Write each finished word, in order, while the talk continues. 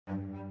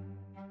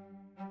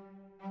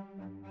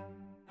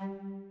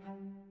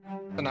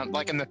and I'm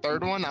like in the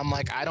third one, I'm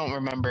like, I don't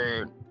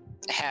remember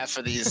half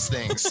of these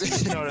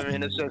things. You know what I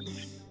mean? It's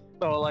just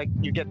so like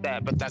you get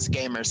that, but that's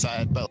gamer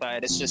side. But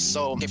it's just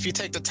so if you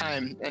take the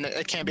time, and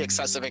it can be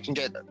excessive, it can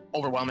get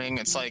overwhelming.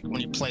 It's like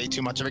when you play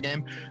too much of a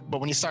game.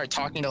 But when you start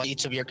talking to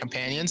each of your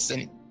companions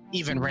and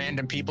even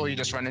random people you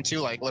just run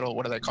into, like little,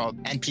 what are they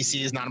called?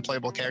 NPCs,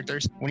 non-playable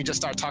characters. When you just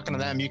start talking to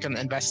them, you can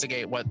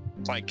investigate what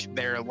like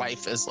their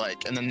life is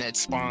like, and then it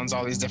spawns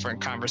all these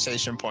different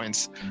conversation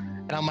points.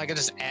 And I'm like, it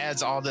just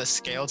adds all this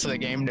scale to the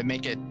game to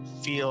make it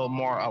feel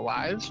more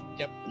alive.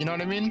 Yep. You know what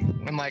I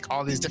mean? And like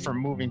all these different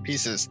moving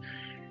pieces.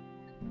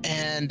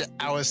 And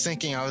I was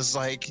thinking, I was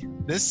like,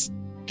 this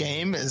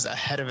game is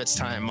ahead of its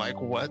time.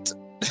 Like, what?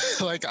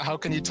 Like, how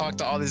can you talk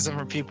to all these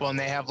different people and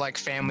they have like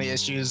family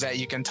issues that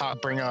you can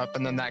bring up,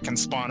 and then that can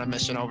spawn a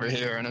mission over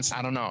here? And it's,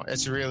 I don't know,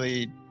 it's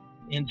really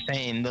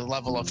insane, the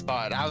level of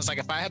thought. I was like,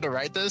 if I had to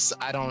write this,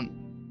 I don't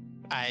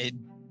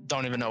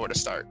even know where to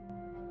start.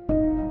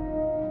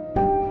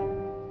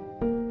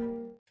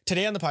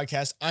 Today on the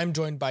podcast, I'm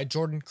joined by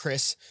Jordan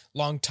Criss,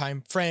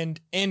 longtime friend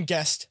and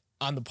guest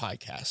on the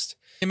podcast.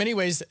 In many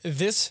ways,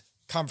 this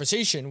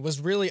conversation was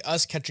really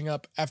us catching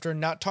up after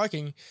not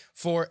talking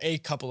for a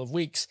couple of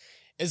weeks.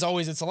 As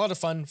always, it's a lot of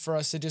fun for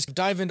us to just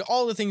dive into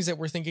all the things that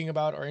we're thinking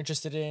about or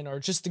interested in or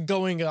just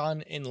going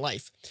on in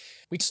life.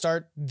 We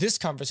start this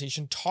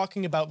conversation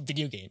talking about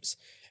video games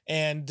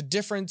and the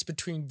difference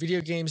between video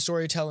game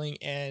storytelling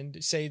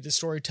and, say, the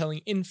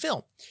storytelling in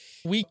film.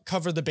 We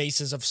cover the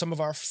bases of some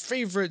of our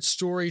favorite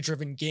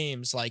story-driven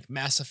games like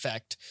Mass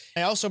Effect.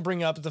 I also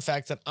bring up the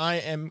fact that I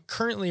am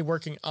currently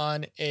working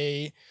on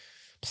a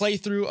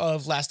playthrough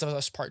of Last of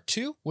Us Part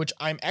 2, which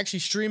I'm actually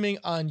streaming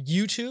on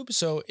YouTube.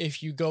 So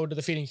if you go to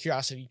the Feeding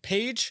Curiosity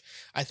page,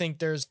 I think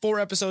there's 4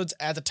 episodes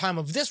at the time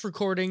of this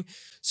recording.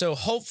 So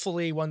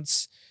hopefully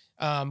once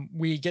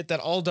we get that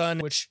all done,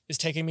 which is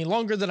taking me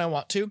longer than I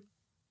want to,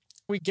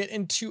 we get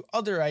into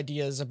other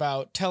ideas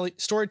about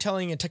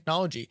storytelling and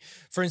technology.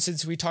 For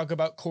instance, we talk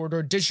about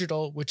Corridor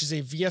Digital, which is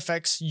a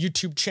VFX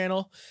YouTube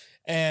channel,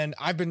 and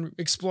I've been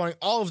exploring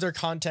all of their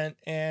content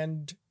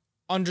and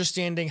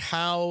understanding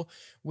how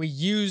we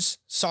use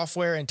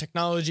software and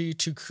technology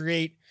to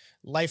create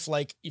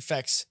lifelike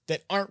effects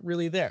that aren't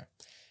really there.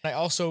 I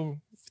also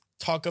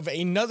talk of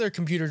another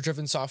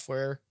computer-driven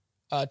software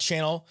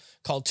channel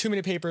called Too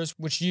Many Papers,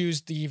 which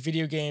used the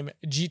video game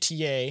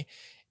GTA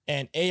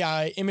and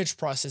AI image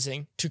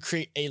processing to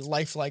create a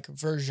lifelike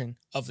version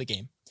of the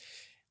game.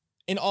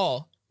 In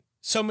all,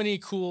 so many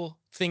cool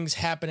things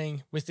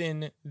happening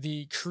within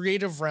the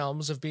creative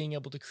realms of being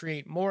able to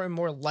create more and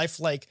more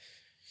lifelike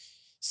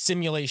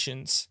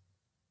simulations.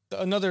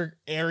 Another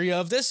area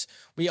of this,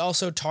 we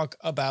also talk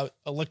about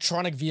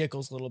electronic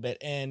vehicles a little bit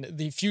and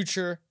the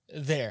future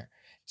there.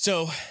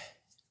 So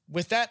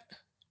with that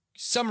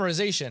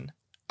summarization,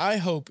 I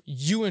hope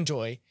you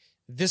enjoy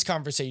this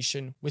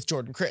conversation with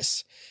Jordan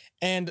Criss.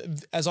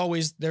 And as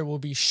always, there will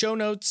be show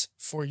notes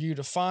for you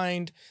to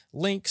find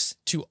links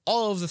to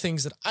all of the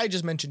things that I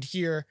just mentioned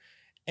here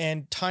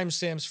and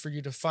timestamps for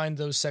you to find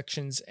those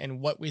sections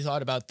and what we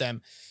thought about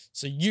them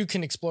so you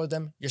can explore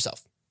them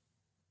yourself.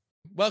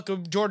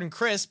 Welcome, Jordan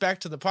Criss,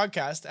 back to the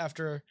podcast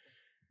after,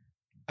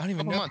 I don't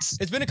even know. Months.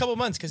 It's been a couple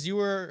months because you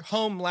were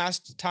home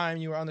last time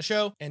you were on the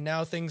show, and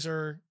now things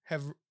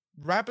have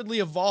rapidly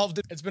evolved.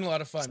 It's been a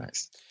lot of fun.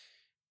 Nice.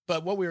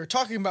 But what we were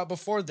talking about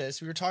before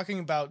this, we were talking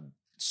about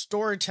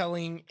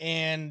storytelling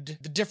and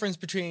the difference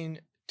between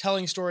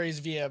telling stories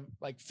via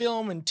like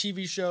film and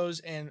TV shows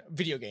and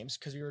video games.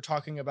 Because we were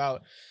talking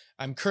about,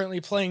 I'm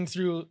currently playing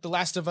through The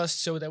Last of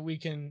Us or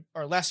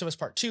Last of Us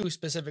Part 2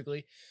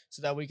 specifically,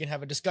 so that we can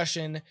have a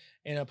discussion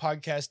in a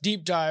podcast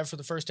deep dive for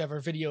the first ever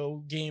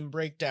video game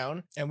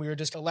breakdown. And we were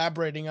just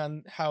elaborating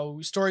on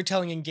how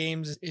storytelling in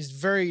games is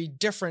very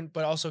different,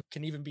 but also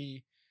can even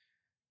be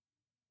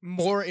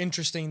more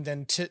interesting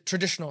than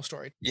traditional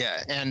story.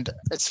 Yeah, and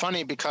it's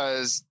funny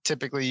because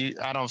typically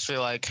I don't feel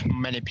like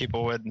many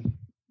people would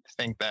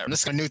think that.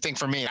 This is a new thing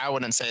for me. I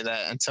wouldn't say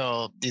that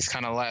until these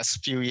kind of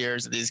last few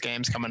years of these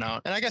games coming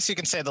out. And I guess you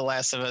can say The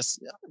Last of Us,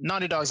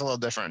 Naughty Dog's a little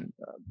different.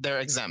 They're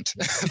exempt.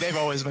 They've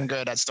always been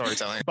good at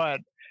storytelling.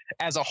 But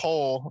as a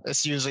whole,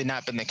 it's usually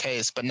not been the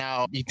case. But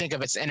now you think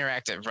of it's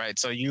interactive, right?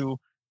 So you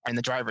are in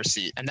the driver's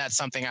seat. And that's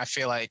something I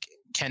feel like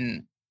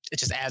it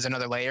just adds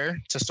another layer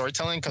to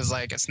storytelling, because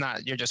like it's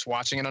not you're just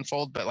watching it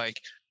unfold, but like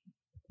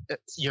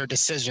your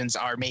decisions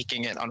are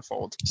making it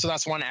unfold. So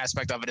that's one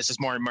aspect of it. It's just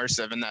more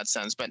immersive in that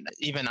sense. But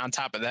even on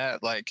top of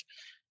that, like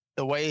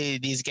the way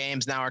these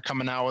games now are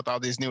coming out with all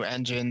these new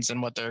engines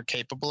and what they're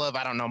capable of,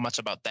 I don't know much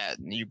about that.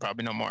 You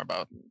probably know more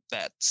about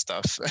that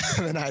stuff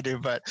than I do.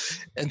 But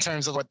in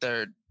terms of what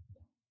they're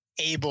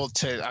able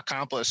to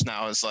accomplish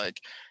now, is like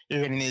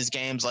you're getting these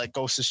games like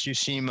Ghost of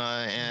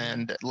Tsushima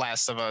and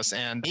Last of Us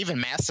and even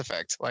Mass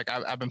Effect. Like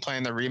I've been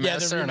playing the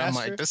remaster, and I'm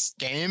like, this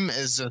game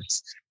is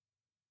just,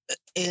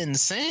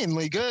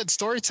 insanely good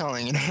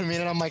storytelling, you know what I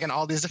mean? And I'm like, in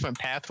all these different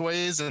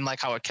pathways and like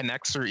how it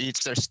connects through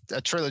each. There's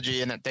a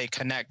trilogy and that they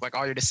connect, like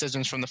all your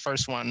decisions from the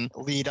first one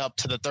lead up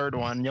to the third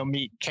one. You'll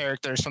meet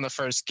characters from the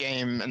first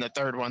game and the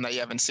third one that you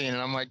haven't seen,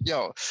 and I'm like,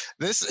 yo,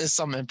 this is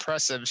some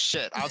impressive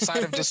shit.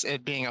 Outside of just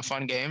it being a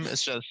fun game,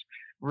 it's just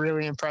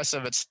really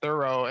impressive. It's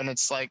thorough, and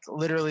it's like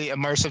literally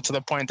immersive to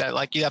the point that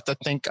like you have to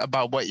think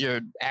about what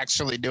you're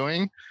actually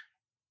doing,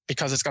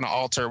 because it's going to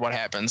alter what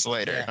happens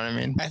later. Yeah. You know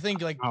what I mean? I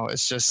think like, oh,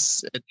 it's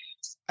just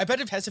I bet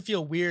it has to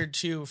feel weird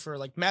too for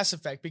like Mass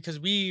Effect, because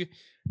we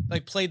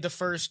like played the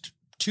first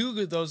two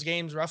of those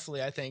games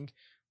roughly, I think,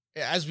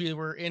 as we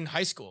were in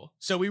high school.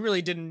 So we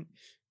really didn't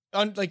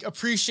like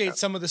appreciate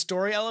some of the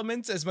story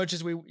elements as much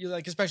as we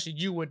like, especially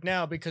you would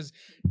now, because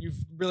you've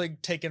really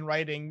taken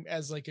writing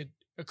as like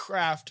a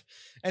craft.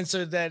 And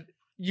so that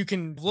you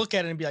can look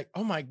at it and be like,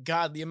 oh my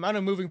God, the amount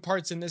of moving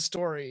parts in this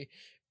story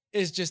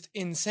is just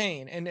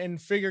insane.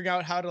 And figuring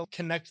out how to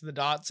connect the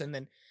dots. And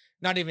then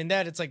not even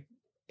that, it's like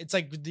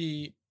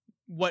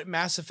what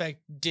Mass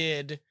Effect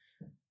did.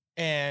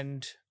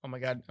 And oh my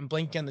God, I'm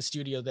blanking on the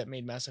studio that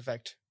made Mass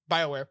Effect.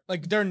 BioWare.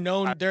 Like they're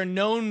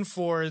known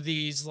for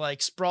these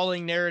like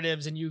sprawling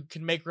narratives, and you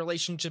can make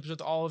relationships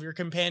with all of your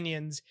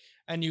companions,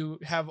 and you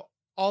have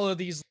all of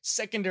these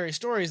secondary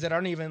stories that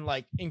aren't even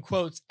like in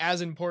quotes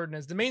as important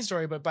as the main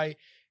story, but by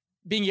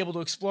being able to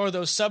explore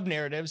those sub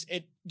narratives,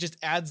 it just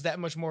adds that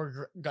much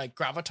more like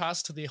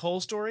gravitas to the whole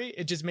story.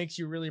 It just makes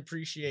you really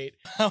appreciate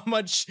how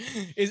much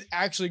is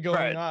actually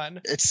going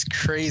on. It's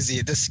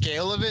crazy. The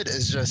scale of it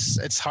is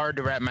just, it's hard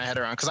to wrap my head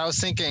around. Cause I was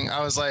thinking,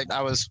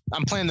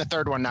 I'm playing the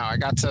third one now. I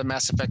got to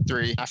Mass Effect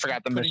 3. I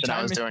forgot the mission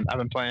I was doing. I've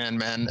been playing,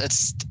 man.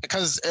 It's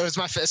because it's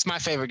my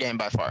favorite game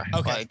by far.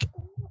 Okay. Like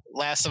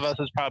Last of Us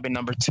is probably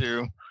number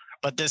 2.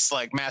 But this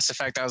like Mass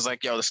Effect, I was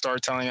like, yo, the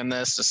storytelling in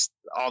this, just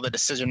all the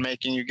decision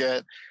making you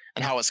get,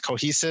 and how it's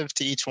cohesive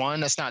to each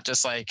one. It's not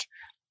just like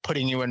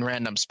putting you in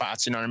random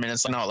spots, you know what I mean?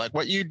 It's like, no, like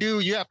what you do,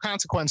 you have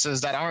consequences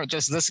that aren't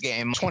just this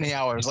game 20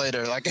 hours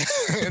later, like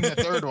in the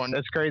third one.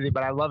 It's crazy,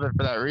 but I love it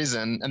for that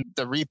reason. And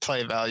the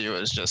replay value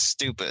is just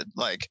stupid.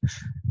 Like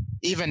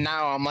even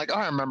now I'm like, oh,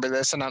 I remember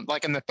this. And I'm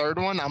like in the third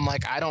one, I'm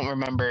like, I don't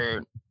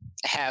remember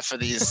half of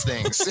these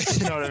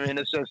things. You know what I mean?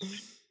 It's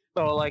just,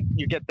 so like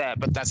you get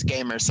that, but that's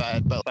gamer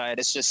side. But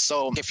it's just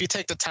so, if you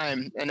take the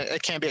time, and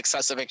it can be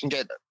excessive, it can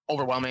get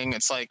overwhelming.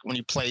 It's like when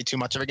you play too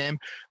much of a game.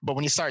 But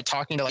when you start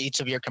talking to like each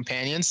of your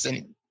companions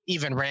and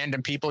even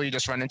random people you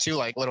just run into,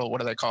 like little,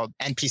 what are they called?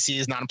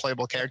 NPCs,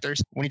 non-playable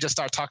characters. When you just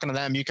start talking to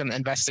them, you can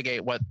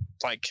investigate what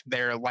like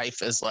their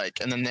life is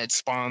like. And then it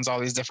spawns all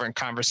these different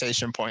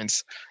conversation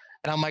points.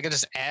 And I'm like, it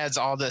just adds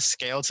all this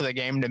scale to the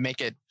game to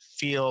make it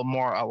feel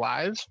more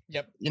alive.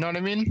 Yep. You know what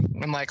I mean?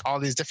 And like all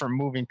these different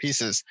moving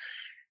pieces.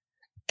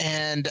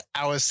 And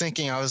I was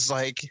thinking, I was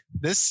like,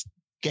 this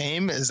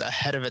game is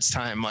ahead of its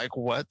time. Like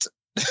what?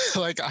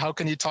 Like how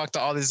can you talk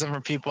to all these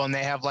different people and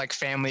they have like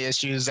family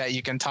issues that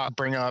you can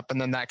bring up, and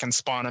then that can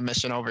spawn a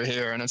mission over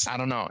here. And it's, I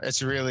don't know,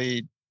 it's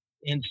really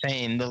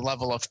insane, the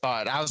level of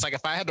thought. I was like,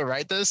 if I had to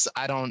write this,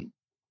 I don't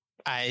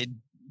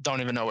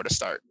even know where to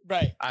start.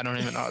 Right. I don't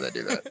even know how to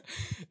do that.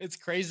 It's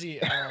crazy.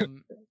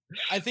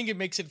 I think it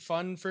makes it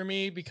fun for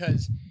me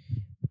because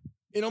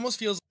it almost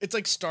feels, it's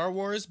like Star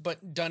Wars,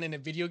 but done in a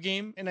video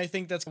game. And I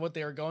think that's what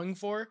they are going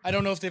for. I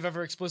don't know if they've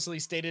ever explicitly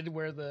stated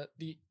where the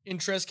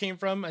interest came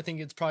from. I think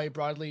it's probably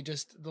broadly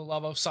just the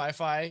love of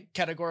sci-fi,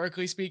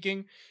 categorically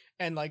speaking.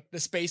 And like the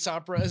space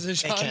opera is a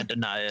genre. They can't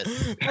deny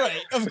it.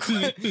 Right. Of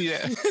course.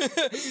 Yeah.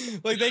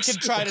 Like they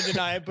could try to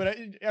deny it, but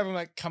everyone's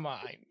like, come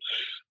on.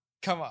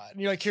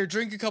 You're like, here,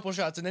 drink a couple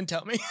shots and then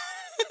tell me.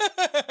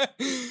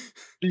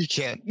 You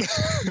can't.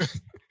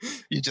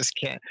 You just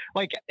can't.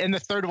 Like in the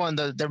third one,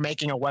 they're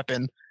making a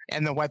weapon,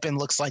 and the weapon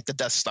looks like the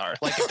Death Star.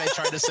 Like if they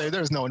tried to say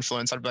there's no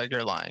influence, I'd be like,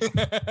 you're lying.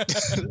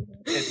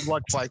 It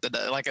looks like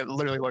like it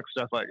literally looks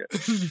just like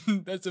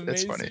it. That's amazing.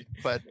 It's funny,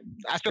 but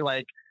I feel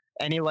like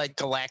any like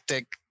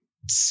galactic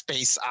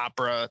space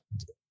opera,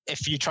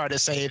 if you try to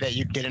say that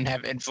you didn't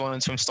have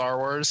influence from Star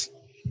Wars,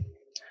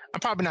 I'm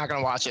probably not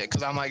gonna watch it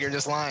because I'm like, you're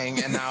just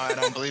lying, and now I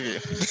don't believe you.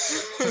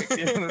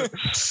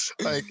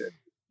 Like,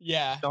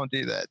 yeah, don't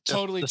do that.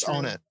 Just true.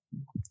 own it.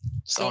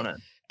 Own it.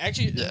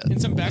 Actually, in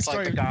some backstory, it's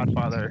like The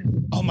Godfather.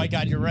 Oh my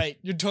God, you're right.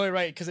 You're totally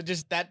right,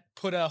 because that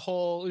put a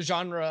whole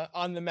genre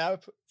on the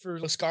map for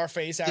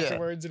Scarface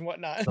afterwards and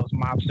whatnot. Those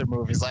mobster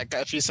movies. Like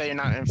if you say you're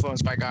not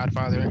influenced by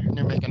Godfather and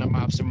you're making a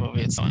mobster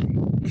movie, it's fine.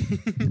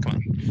 Come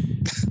on.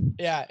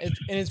 Yeah,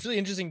 it's really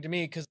interesting to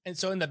me because, and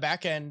so in the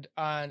back end,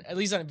 on at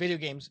least on video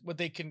games, what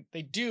they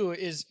do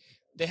is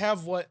they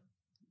have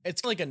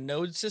it's like a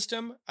node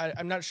system.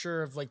 I'm not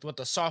sure of like what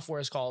the software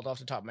is called off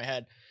the top of my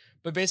head,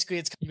 but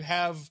basically you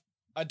have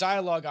a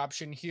dialogue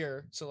option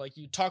here. So like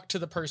you talk to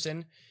the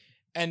person,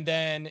 and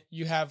then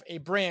you have a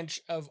branch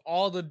of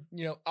all the,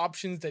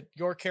 options that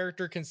your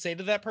character can say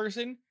to that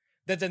person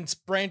that then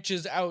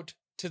branches out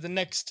to the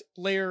next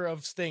layer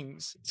of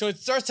things. So it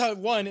starts out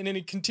one, and then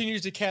it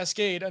continues to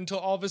cascade until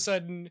all of a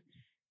sudden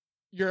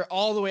you're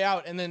all the way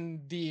out. And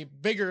then the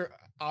bigger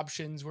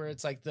options where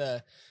it's like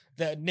the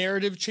the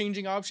narrative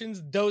changing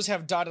options, those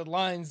have dotted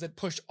lines that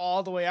push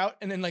all the way out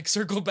and then like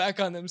circle back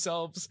on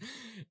themselves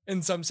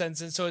in some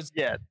senses. So it's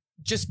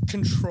just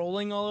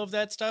controlling all of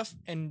that stuff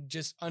and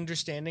just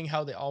understanding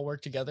how they all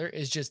work together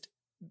is just,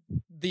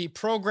 the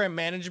program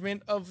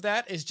management of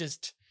that is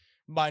just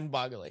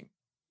mind-boggling.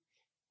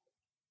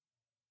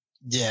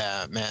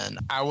 Yeah, man.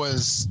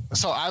 Just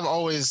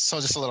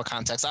a little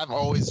context. I've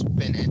always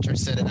been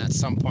interested in, at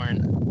some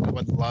point, I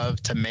would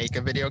love to make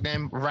a video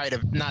game.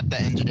 Not the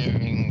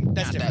engineering.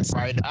 That's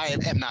right. I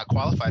am not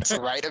qualified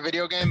to write a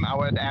video game. I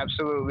would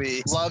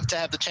absolutely love to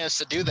have the chance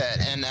to do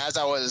that. And as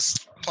I was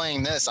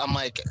playing this, I'm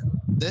like,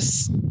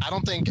 I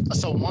don't think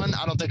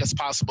it's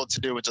possible to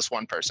do with just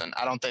one person.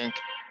 I don't think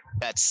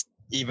that's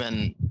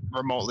even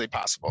remotely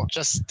possible.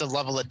 Just the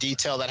level of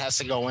detail that has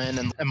to go in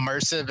and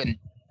immersive and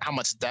how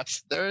much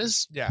depth there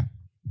is. Yeah.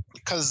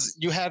 Because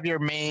you have your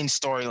main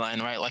storyline,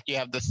 right? Like you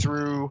have the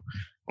through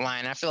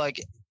line. I feel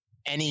like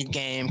any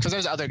game, because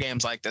there's other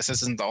games like this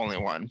isn't the only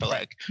one, but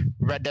like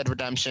Red Dead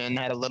Redemption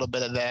had a little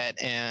bit of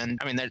that. And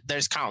I mean,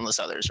 there's countless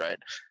others, right?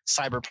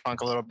 Cyberpunk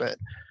a little bit.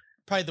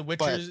 Probably The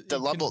Witcher. But the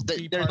level,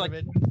 there's like,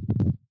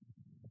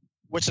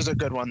 which is a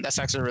good one. That's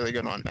actually a really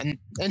good one. And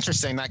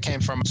interesting, that came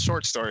from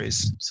short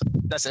stories. So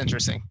that's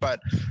interesting. But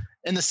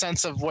in the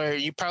sense of where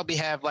you probably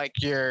have like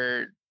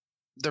the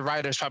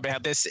writers probably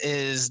have, this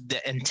is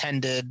the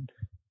intended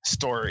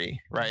story,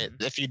 right?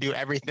 If you do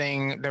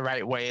everything the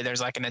right way,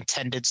 there's like an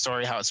intended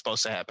story how it's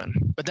supposed to happen.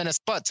 But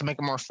to make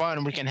it more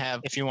fun, we can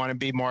have, if you want to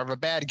be more of a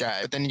bad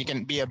guy, then you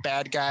can be a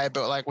bad guy,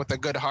 but like with a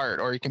good heart,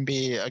 or you can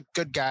be a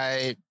good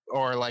guy,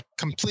 or like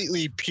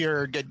completely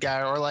pure good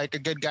guy, or like a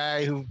good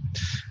guy who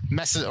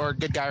messes, or a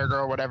good guy or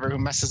girl, whatever, who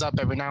messes up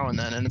every now and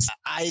then. And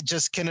I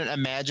just couldn't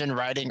imagine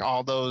writing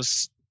all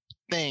those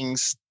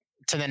things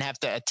to then have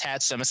to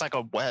attach them. It's like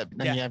a web.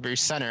 Then you have your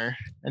center,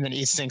 and then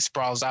each thing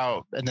sprawls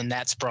out, and then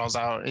that sprawls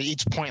out.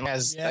 Each point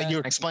has, you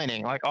were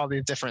explaining, like all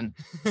these different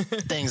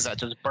things that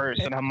just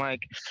burst. And I'm like,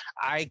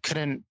 I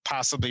couldn't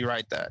possibly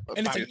write that.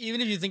 And it's like,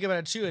 even if you think about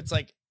it too, it's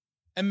like,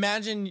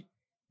 imagine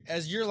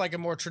as you're like a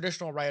more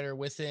traditional writer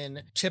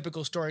within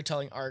typical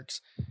storytelling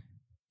arcs,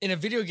 in a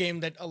video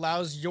game that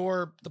allows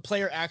the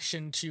player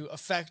action to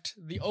affect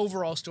the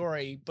overall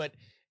story, but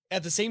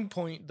at the same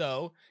point,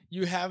 though,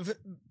 you have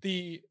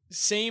the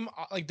same,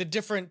 like the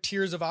different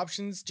tiers of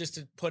options, just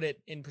to put it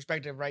in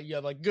perspective, right? You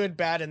have like good,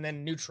 bad, and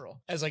then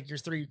neutral as like your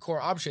three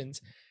core options.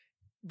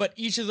 But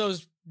each of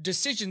those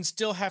decisions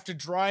still have to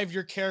drive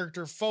your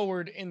character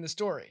forward in the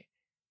story.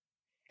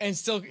 And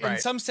still, in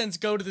some sense,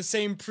 go to the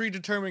same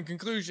predetermined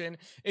conclusion.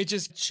 It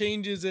just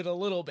changes it a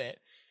little bit.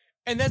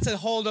 And that's a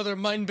whole other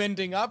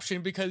mind-bending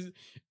option, because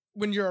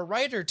when you're a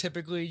writer,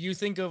 typically, you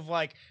think of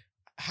like,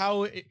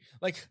 how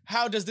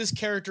does this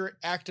character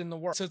act in the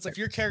world? So it's like, if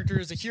your character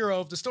is a hero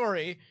of the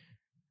story,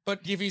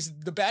 but if he's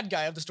the bad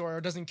guy of the story or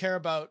doesn't care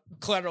about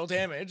collateral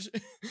damage,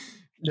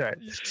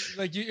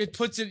 like it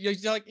puts it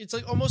like, it's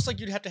like almost like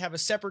you'd have to have a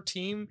separate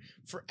team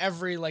for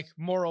every like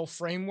moral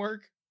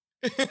framework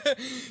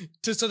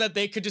so that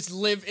they could just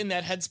live in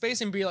that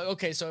headspace and be like,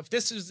 okay, so if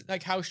this is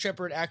like how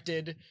Shepard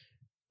acted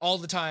all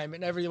the time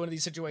in every one of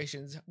these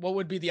situations, what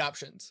would be the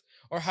options?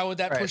 Or how would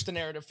that push the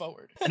narrative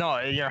forward? No,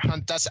 I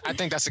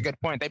think that's a good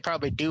point. They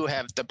probably do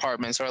have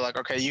departments where like,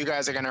 okay, you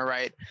guys are going to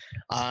write,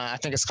 I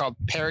think it's called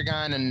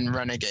Paragon and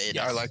Renegade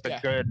are like the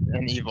good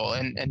and evil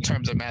in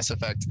terms of Mass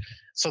Effect.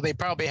 So they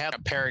probably have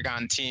a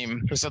Paragon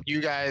team who's like,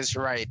 you guys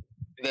write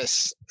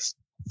this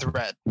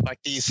thread, like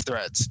these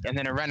threads, and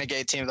then a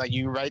Renegade team, like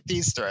you write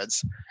these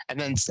threads, and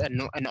then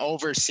an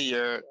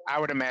overseer, I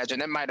would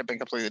imagine, it might have been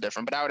completely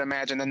different, but I would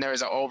imagine then there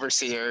was an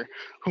overseer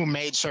who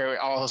made sure it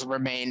all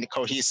remained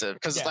cohesive,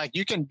 because like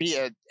you can be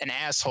an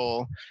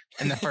asshole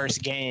in the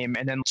first game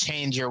and then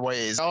change your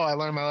ways. Oh, I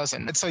learned my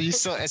lesson. And so it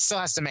still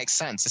has to make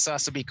sense. It still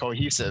has to be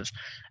cohesive.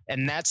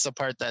 And that's the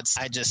part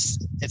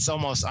it's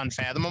almost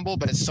unfathomable,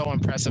 but it's so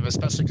impressive,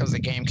 especially because the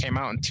game came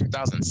out in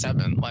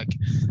 2007. Like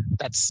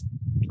that's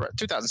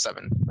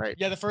 2007, right?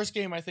 Yeah, the first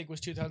game I think was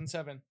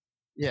 2007.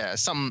 Yeah,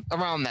 some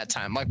around that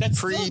time, like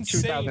that's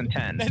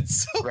pre-2010.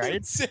 That's so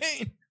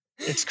insane.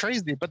 It's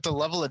crazy, but the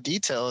level of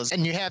detail is,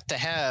 and you have to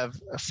have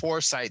a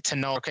foresight to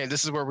know, okay,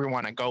 this is where we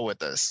want to go with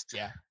this.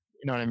 Yeah.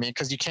 You know what I mean?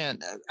 Because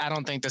I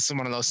don't think this is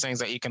one of those things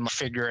that you can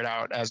figure it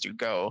out as you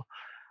go.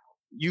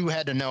 You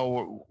had to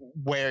know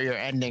where you're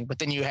ending, but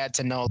then you had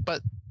to know,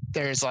 but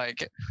there's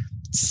like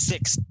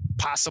 6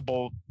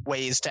 possible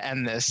ways to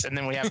end this, and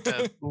then we have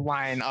to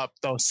line up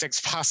those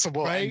 6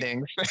 possible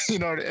endings. You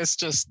know, it's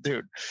just,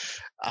 dude,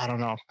 I don't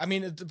know. I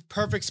mean, the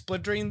perfect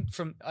splintering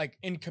from like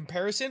in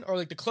comparison, or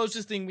like the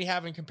closest thing we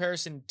have in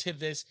comparison to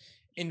this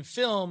in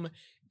film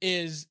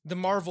is the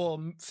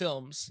Marvel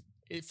films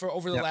for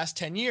over the last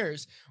 10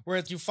 years, where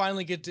you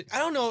finally get to, I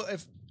don't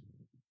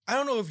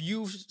know if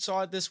you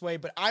saw it this way,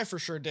 but I for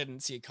sure didn't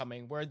see it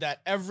coming, where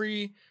that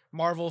every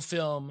Marvel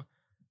film,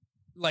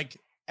 like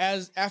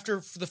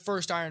after the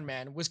first Iron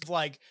Man, was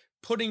like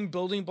putting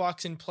building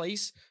blocks in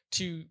place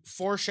to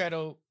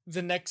foreshadow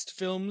the next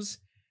films.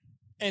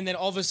 And then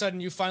all of a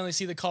sudden you finally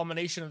see the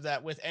culmination of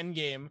that with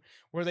Endgame,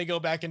 where they go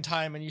back in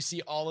time and you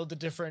see all of the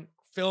different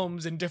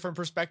films in different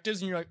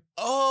perspectives, and you're like,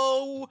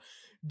 oh,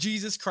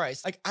 Jesus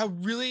Christ. Like, I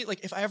really,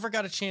 like, if I ever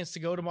got a chance to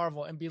go to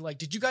Marvel and be like,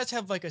 did you guys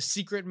have like a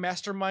secret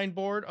mastermind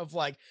board of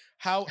like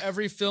how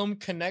every film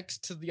connects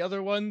to the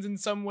other ones in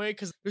some way?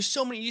 Because there's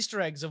so many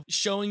Easter eggs of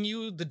showing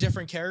you the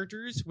different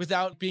characters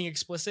without being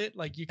explicit.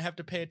 Like, you have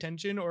to pay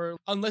attention, or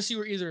unless you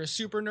were either a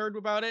super nerd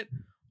about it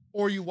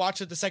or you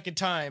watch it the second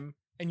time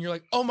and you're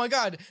like, oh my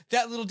God,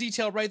 that little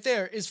detail right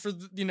there is for,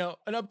 you know,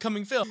 an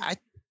upcoming film.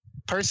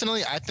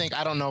 Personally, I think,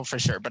 I don't know for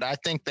sure, but I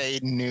think they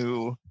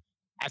knew.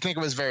 I think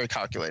it was very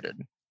calculated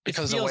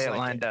because of the way it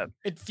lined up.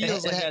 It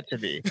feels like it had to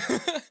be.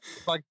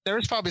 Like,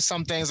 there's probably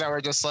some things that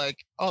were just like,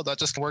 oh, that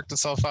just worked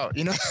itself out.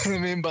 You know what I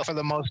mean? But for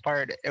the most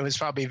part, it was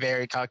probably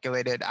very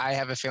calculated. I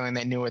have a feeling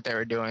they knew what they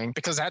were doing,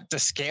 because at the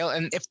scale,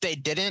 and if they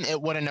didn't,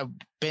 it wouldn't have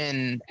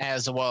been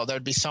as well.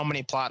 There'd be so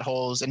many plot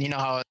holes, and you know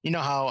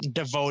how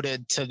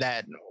devoted to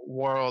that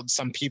world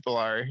some people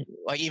are.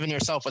 Like, even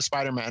yourself with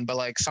Spider-Man, but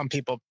like some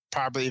people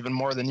probably even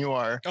more than you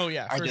are. Oh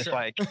yeah, are just sure.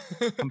 Like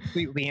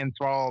completely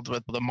enthralled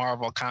with the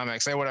Marvel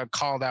comics. They would have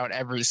called out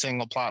every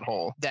single plot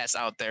hole that's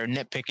out there,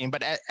 nitpicking.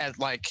 But at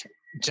like,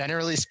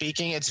 generally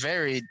speaking, it's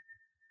very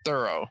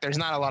thorough. There's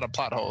not a lot of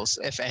plot holes,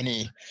 if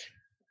any,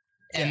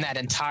 in that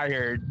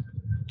entire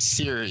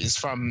series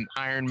from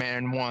Iron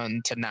Man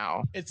 1 to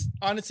now. It's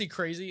honestly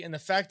crazy, and the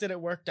fact that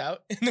it worked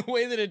out in the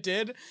way that it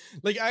did.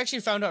 Like, I actually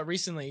found out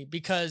recently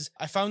because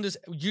I found this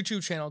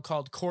YouTube channel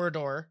called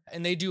Corridor,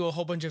 and they do a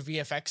whole bunch of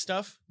VFX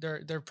stuff.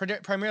 They're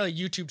primarily a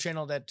YouTube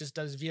channel that just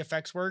does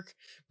VFX work,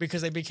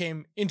 because they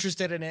became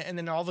interested in it, and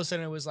then all of a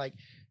sudden it was like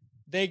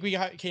they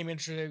became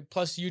interested,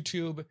 plus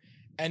YouTube,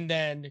 and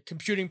then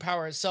computing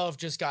power itself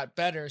just got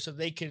better, so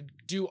they could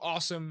do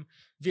awesome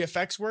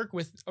VFX work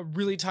with a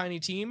really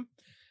tiny team.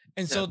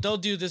 And so they'll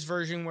do this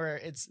version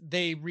where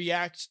they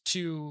react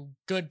to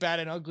good, bad,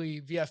 and ugly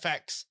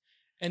VFX.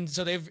 And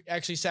so they've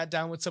actually sat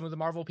down with some of the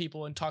Marvel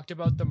people and talked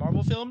about the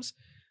Marvel films.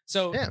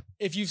 So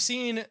if you've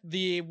seen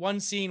the one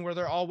scene where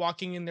they're all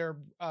walking in their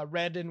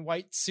red and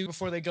white suit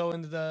before they go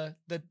into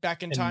the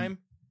back in time.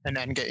 And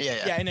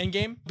Endgame, in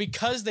Endgame,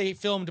 because they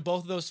filmed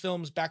both of those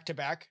films back to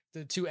back,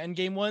 the two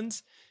Endgame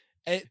ones,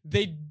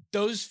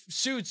 those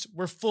suits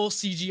were full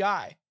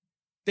CGI.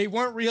 They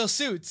weren't real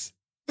suits.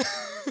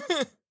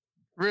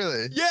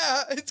 Really?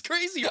 Yeah, it's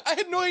crazy. I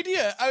had no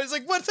idea. I was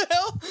like, what the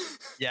hell?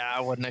 Yeah,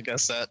 I wouldn't have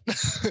guessed that.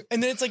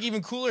 And then it's like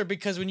even cooler,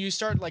 because when you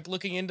start like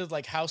looking into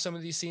like how some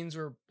of these scenes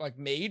were like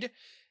made,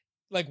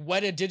 like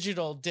Weta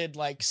Digital did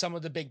like some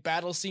of the big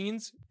battle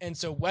scenes. And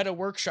so Weta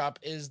Workshop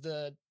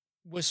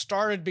was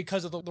started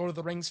because of the Lord of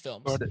the Rings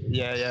films.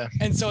 Yeah.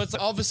 And so it's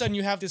all of a sudden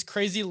you have this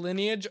crazy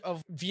lineage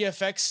of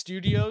VFX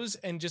studios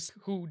and just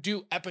who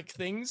do epic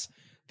things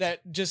that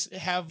just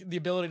have the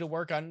ability to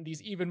work on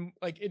these, even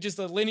like it's just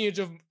a lineage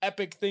of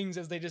epic things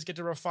as they just get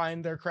to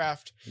refine their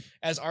craft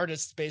as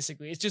artists.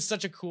 Basically, it's just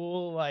such a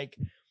cool like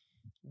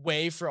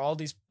way for all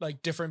these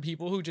like different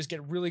people who just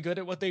get really good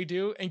at what they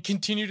do and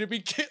continue to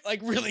be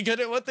like really good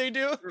at what they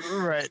do.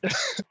 Right.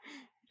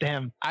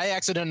 Damn, I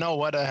actually didn't know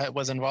what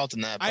was involved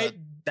in that. But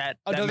that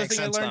another makes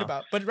thing I sense learned now.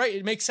 about. But right,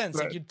 it makes sense.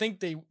 Right. Like you'd think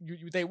they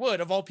would,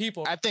 of all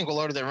people. I think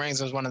Lord of the Rings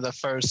was one of the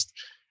first,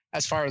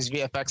 as far as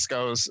VFX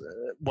goes,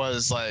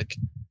 was like,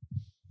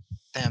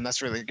 damn,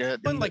 that's really good.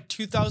 In like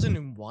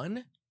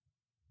 2001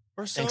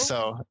 or so. I think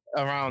so.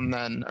 Around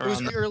then. It was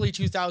the early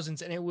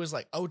 2000s, and it was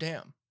like, oh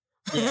damn.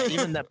 Yeah,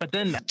 even that. But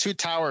then Two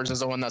Towers is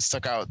the one that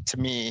stuck out to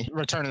me.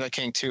 Return of the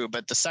King 2,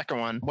 but the second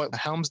one, what,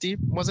 Helm's Deep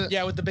was it?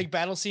 Yeah, with the big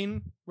battle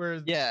scene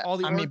where all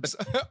the orcs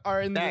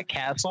are in that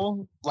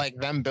castle. Like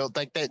them built,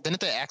 like didn't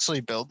they actually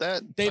build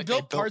that? They like,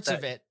 built parts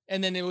of it,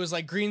 and then it was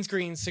like green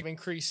screens to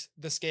increase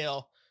the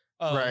scale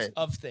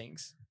of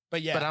things.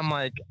 But yeah, but I'm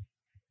like,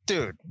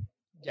 dude.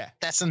 Yeah,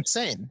 that's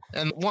insane.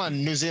 And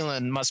one, New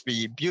Zealand must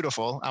be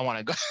beautiful. I want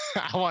to go.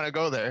 I want to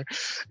go there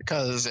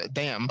because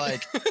damn,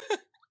 like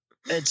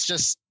it's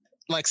just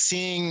like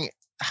seeing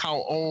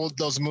how old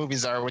those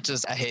movies are, which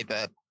is I hate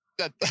that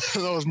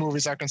those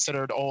movies are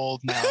considered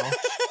old now.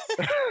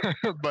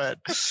 But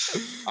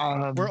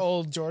we're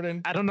old,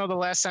 Jordan. I don't know the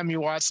last time you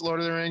watched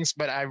Lord of the Rings,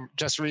 but I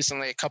just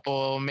recently,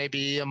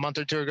 maybe a month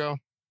or two ago,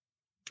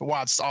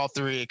 watched all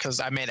three because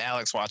I made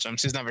Alex watch them.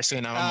 She's never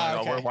seen them. I'm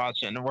like,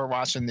 okay. We're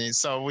watching these.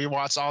 So we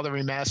watched all the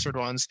remastered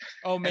ones.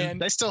 Oh man,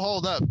 they still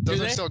hold up.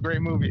 Those are still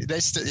great movies.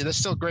 They're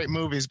still great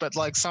movies, but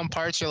like some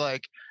parts you're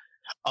like,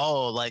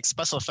 oh, like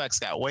special effects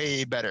got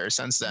way better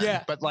since then.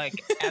 Yeah. But like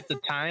at the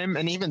time,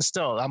 and even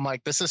still, I'm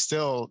like, this is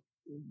still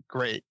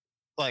great.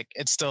 Like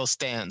it still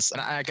stands. And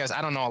I guess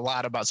I don't know a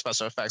lot about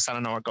special effects. I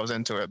don't know what goes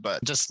into it,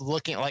 but just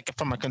looking like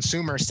from a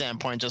consumer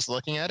standpoint, just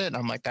looking at it,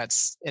 I'm like,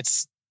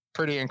 it's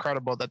pretty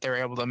incredible that they're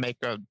able to make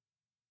a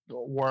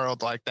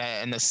world like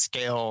that and the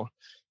scale,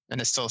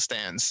 and it still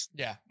stands.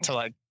 Yeah. To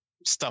like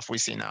stuff we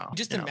see now.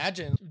 Just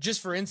imagine,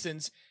 just for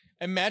instance,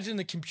 imagine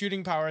the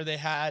computing power they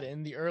had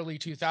in the early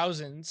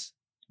 2000s,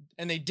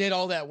 and they did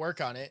all that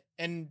work on it,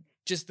 and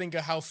just think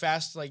of how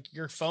fast like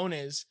your phone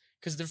is,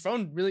 because your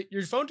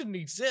phone didn't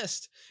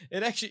exist.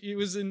 It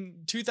was in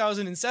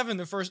 2007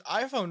 the first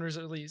iPhone was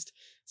released.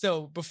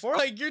 So before,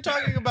 like, you're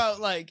talking about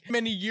like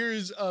many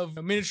years of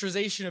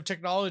miniaturization of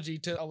technology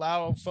to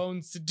allow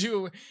phones to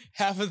do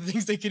half of the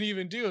things they can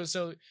even do.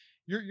 So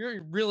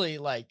you're really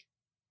like,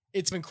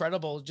 it's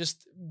incredible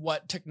just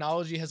what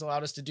technology has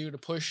allowed us to do to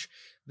push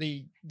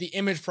the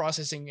image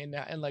processing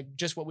and like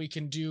just what we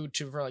can do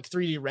for like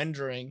 3D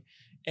rendering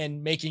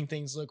and making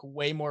things look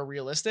way more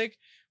realistic,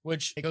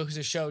 which goes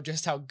to show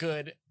just how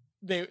good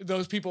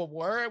those people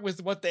were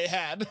with what they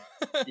had.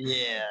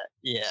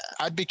 Yeah.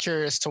 I'd be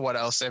curious to what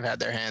else they've had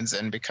their hands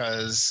in,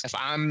 because if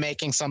I'm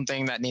making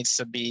something that needs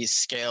to be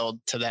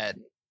scaled to that,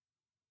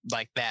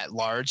 like that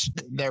large,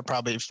 they're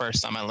probably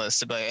first on my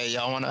list to be like, hey,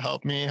 y'all want to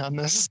help me on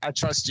this? I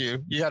trust you.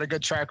 You got a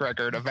good track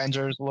record.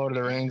 Avengers, Lord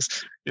of the Rings,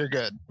 you're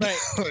good. Right.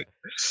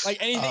 Like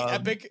anything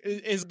epic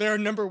is their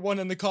number one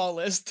on the call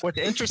list.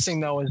 What's interesting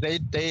though is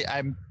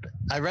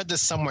I read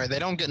this somewhere. They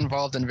don't get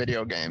involved in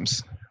video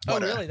games. Oh,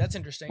 really? That's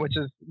interesting. Which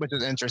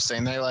is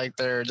interesting.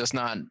 They're just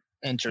not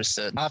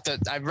interested.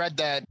 I read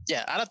that.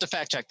 Yeah, I'd have to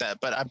fact check that,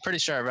 but I'm pretty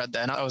sure I read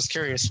that. And I was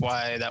curious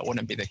why that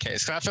wouldn't be the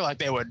case. Cause I feel like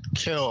they would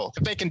kill,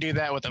 if they can do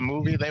that with a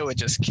movie, they would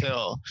just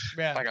kill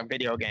like a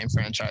video game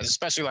franchise,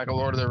 especially like a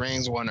Lord of the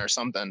Rings one or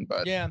something.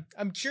 But yeah,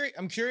 I'm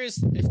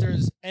curious if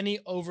there's any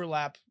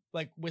overlap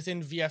like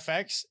within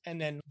VFX and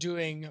then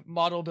doing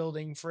model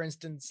building, for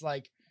instance,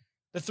 like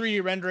the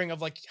 3D rendering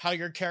of like how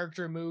your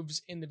character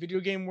moves in the video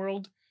game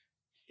world.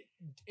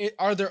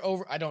 I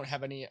don't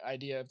have any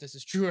idea if this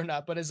is true or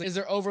not, but is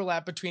there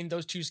overlap between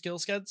those two skill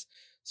sets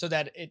so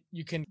that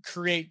you can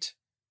create,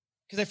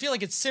 because I feel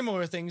like it's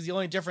similar things. The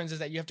only difference is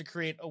that you have to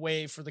create a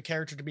way for the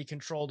character to be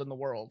controlled in the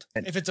world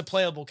if it's a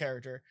playable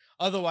character.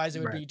 Otherwise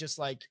it would be just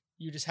like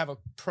you just have a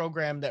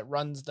program that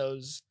runs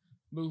those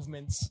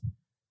movements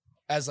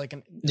as like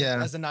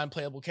as a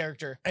non-playable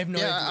character. I have no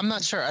idea. I'm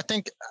not sure. I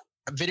think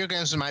video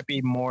games might be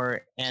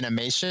more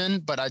animation,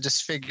 but I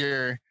just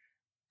figure,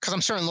 because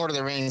I'm sure in Lord of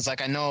the Rings,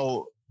 like I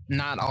know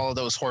not all of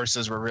those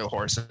horses were real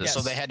horses, so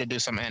they had to do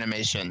some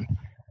animation.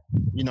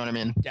 You know what I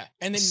mean? Yeah.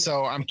 And then,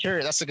 so I'm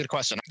curious. That's a good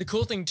question. The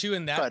cool thing too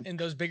in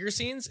those bigger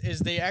scenes is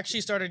they actually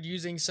started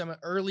using some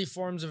early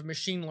forms of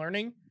machine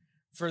learning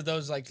for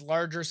those like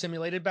larger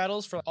simulated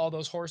battles for all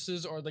those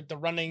horses or like the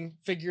running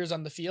figures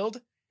on the field.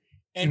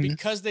 And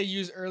because they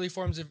use early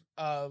forms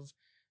of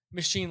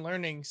machine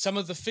learning, some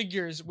of the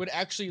figures would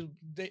actually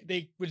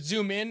they would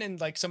zoom in and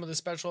like some of the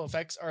special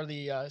effects are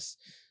the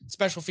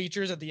special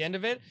features at the end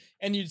of it,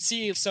 and you'd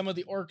see some of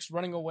the orcs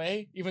running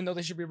away even though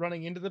they should be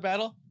running into the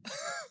battle.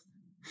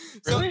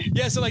 Really?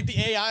 So like the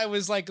AI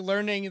was like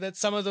learning that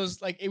some of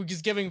those, like it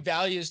was giving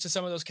values to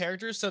some of those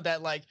characters so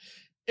that like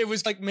it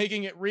was like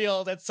making it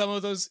real that some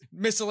of those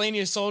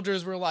miscellaneous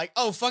soldiers were like,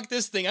 oh fuck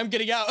this thing, I'm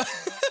getting out.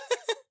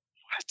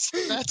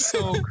 That's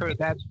so crazy.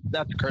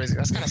 That's crazy.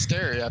 That's kind of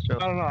scary. I feel.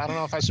 I don't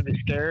know if I should be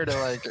scared or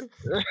like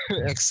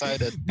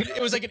excited.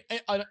 It was like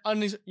an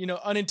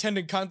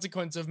unintended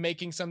consequence of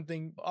making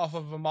something off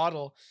of a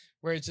model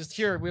where it's just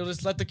here. We'll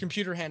just let the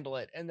computer handle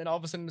it, and then all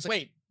of a sudden it's like,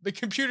 wait, the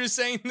computer's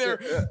saying they're.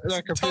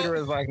 The computer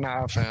is like,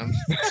 nah, fam.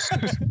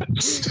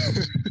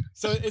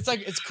 So it's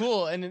like it's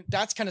cool, and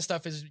that kind of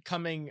stuff is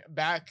coming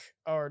back,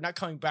 or not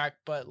coming back,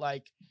 but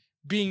like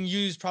being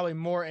used probably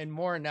more and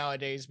more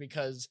nowadays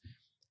because.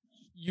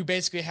 You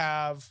basically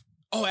have,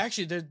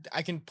 actually,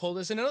 I can pull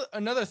this in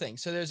another thing.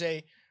 So there's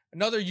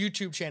another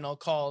YouTube channel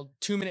called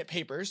 2 Minute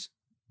Papers.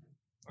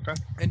 Okay.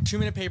 And 2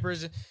 Minute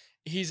Papers,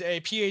 he's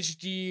a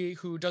PhD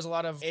who does a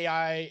lot of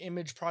AI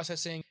image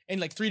processing and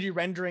like 3D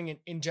rendering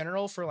in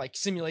general for like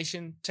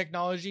simulation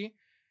technology.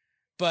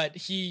 But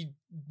he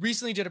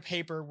recently did a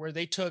paper where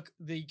they took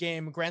the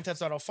game Grand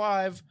Theft Auto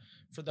 5,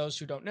 for those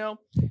who don't know,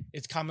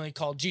 it's commonly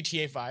called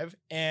GTA 5,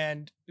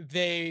 and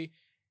they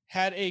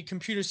had a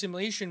computer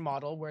simulation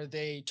model where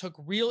they took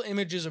real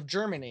images of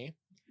Germany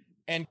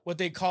and what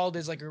they called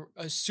is like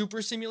a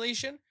super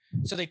simulation.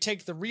 So they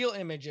take the real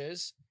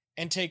images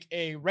and take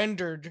a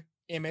rendered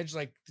image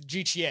like the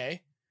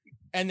GTA,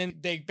 and then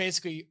they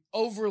basically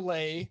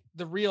overlay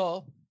the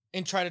real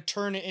and try to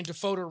turn it into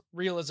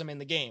photorealism in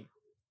the game.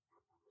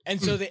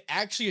 And so they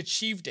actually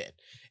achieved it.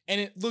 And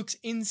it looks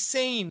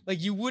insane.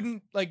 Like you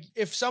wouldn't, like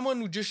if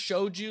someone just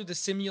showed you the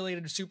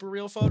simulated super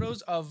real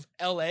photos of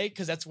LA,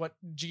 because that's what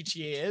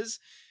GTA is,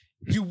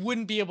 you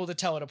wouldn't be able to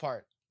tell it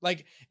apart.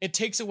 Like it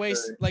takes away,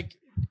 like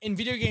in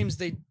video games,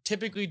 they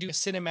typically do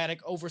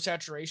cinematic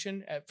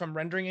oversaturation from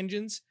rendering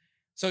engines.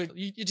 So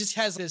it just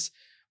has this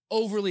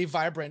overly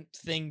vibrant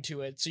thing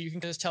to it. So you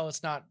can just tell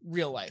it's not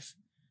real life.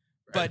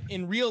 Right. But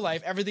in real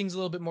life, everything's a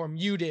little bit more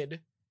muted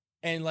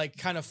and like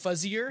kind of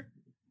fuzzier.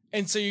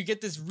 And so you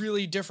get this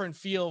really different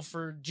feel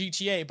for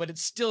GTA, but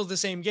it's still the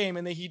same game.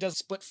 And then he does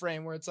split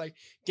frame where it's like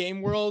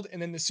game world and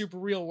then the super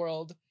real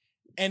world.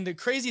 And the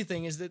crazy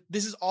thing is that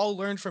this is all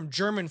learned from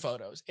German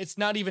photos. It's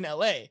not even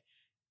LA.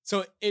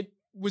 So it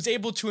was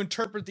able to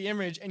interpret the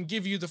image and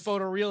give you the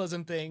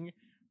photorealism thing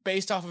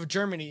based off of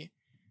Germany.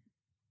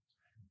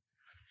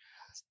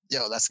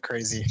 Yo, that's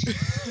crazy.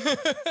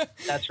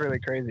 That's really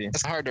crazy.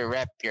 It's hard to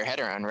wrap your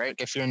head around, right?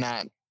 If you're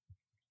not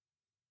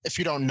if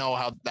you don't know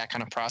how that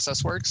kind of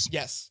process works.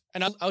 Yes.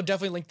 And I'll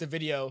definitely link the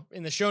video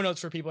in the show notes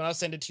for people, and I'll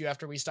send it to you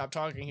after we stop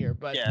talking here.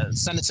 But yeah,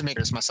 send it to me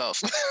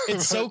myself.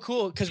 It's so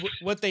cool because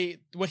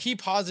what he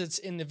posits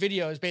in the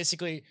video is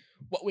basically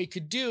what we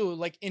could do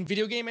like in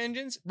video game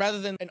engines, rather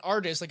than an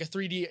artist, like a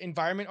 3D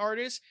environment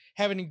artist,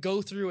 having to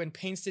go through and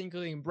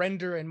painstakingly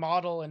render and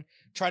model and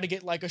try to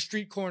get like a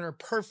street corner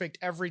perfect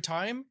every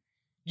time.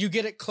 You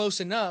get it close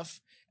enough.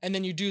 And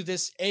then you do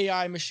this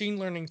AI machine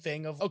learning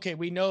thing of, okay,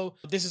 we know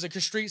this is a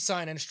street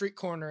sign and a street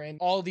corner and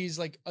all these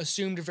like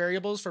assumed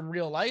variables from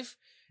real life.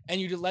 And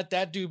you let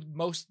that do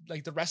most,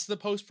 like the rest of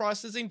the post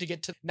processing to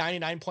get to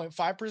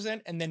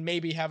 99.5%. And then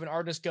maybe have an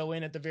artist go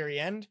in at the very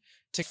end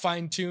to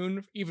fine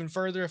tune even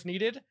further if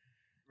needed.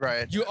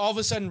 Right. You all of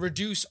a sudden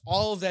reduce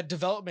all of that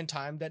development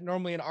time that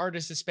normally an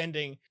artist is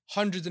spending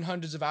hundreds and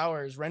hundreds of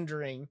hours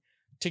rendering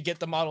to get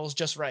the models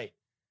just right.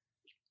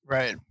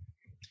 Right.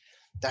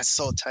 That's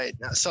so tight.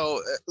 So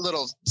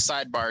little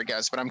sidebar, I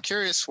guess, but I'm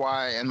curious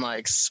why in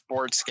like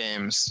sports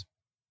games,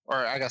 or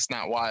I guess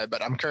not why,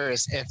 but I'm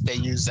curious if they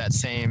use that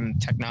same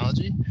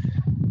technology,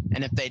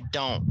 and if they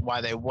don't,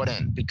 why they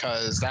wouldn't,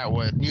 because that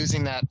would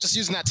using that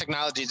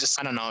technology, just,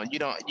 I don't know,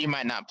 you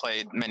might not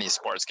play many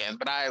sports games,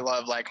 but I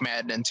love like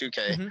Madden and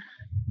 2K. Mm-hmm.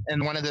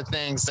 And one of the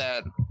things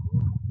that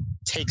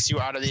takes you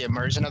out of the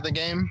immersion of the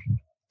game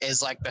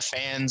is like the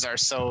fans are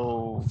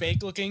so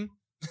fake looking.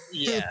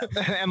 Yeah.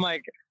 And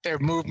like their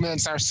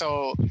movements are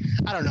so,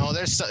 I don't know,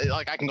 there's so,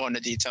 like, I can go into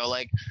detail,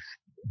 like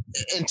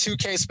in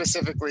 2K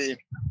specifically,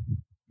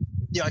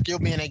 like you'll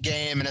be in a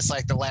game and it's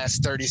like the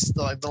last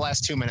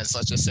 2 minutes,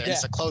 let's just say,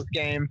 it's a close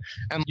game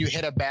and you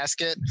hit a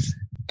basket,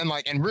 and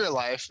like in real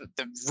life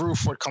the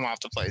roof would come off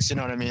the place, you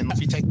know what I mean?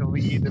 If you take the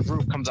lead, the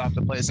roof comes off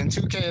the place. In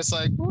 2K it's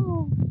like,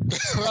 woo.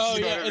 Oh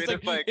yeah, I mean?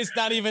 It's like it's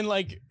not even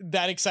like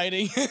that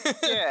exciting.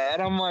 Yeah,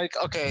 and I'm like,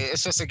 okay,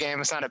 it's just a game,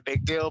 it's not a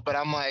big deal, but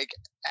I'm like,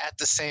 at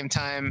the same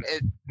time,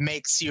 it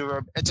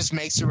just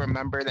makes you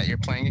remember that you're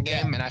playing a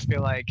game. And I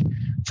feel like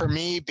for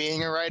me,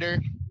 being a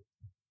writer,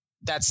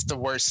 that's the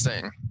worst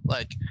thing.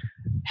 Like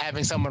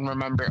having someone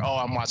remember, oh,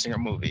 I'm watching a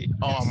movie,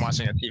 I'm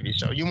watching a TV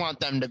show. You want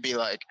them to be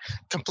like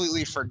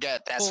completely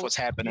forget that's what's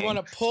happening. You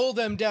want to pull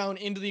them down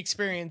into the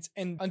experience,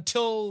 and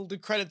until the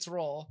credits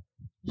roll,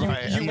 you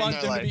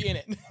want them to be in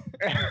it.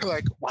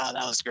 Like, wow,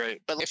 that was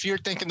great. But if you're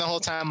thinking the whole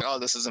time, oh,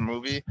 this is a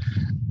movie,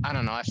 I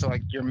don't know, I feel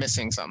like you're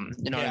missing something.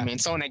 You know what I mean?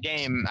 So in a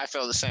game, I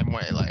feel the same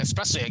way, like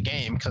especially a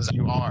game, because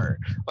you're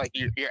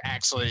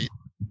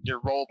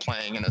role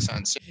playing in a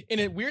sense. In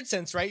a weird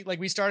sense, right? Like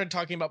we started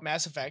talking about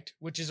Mass Effect,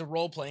 which is a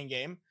role playing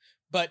game,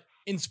 but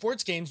in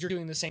sports games, you're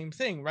doing the same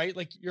thing, right?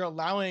 Like you're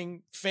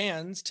allowing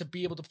fans to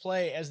be able to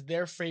play as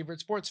their favorite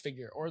sports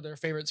figure or their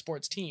favorite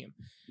sports team.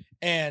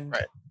 And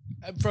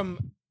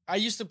I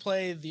used to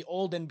play the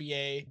old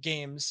NBA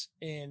games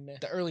in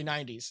the early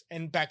 90s.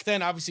 And back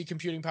then, obviously,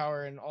 computing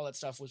power and all that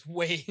stuff was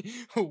way,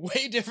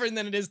 way different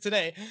than it is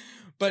today.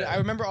 But I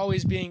remember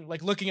always being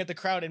like looking at the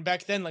crowd. And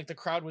back then, like the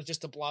crowd was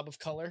just a blob of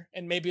color.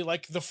 And maybe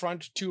like the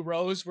front 2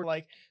 rows were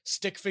like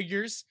stick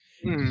figures.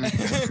 And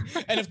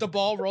if the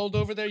ball rolled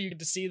over there, you get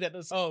to see that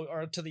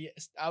or to the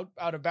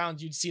out of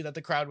bounds, you'd see that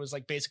the crowd was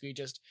like basically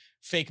just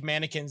fake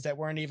mannequins that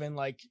weren't even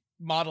like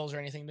models or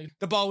anything.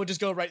 The ball would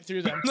just go right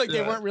through them. Like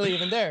they weren't really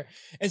even there.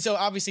 And so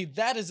obviously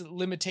that is a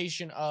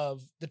limitation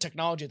of the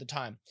technology at the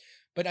time.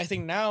 But I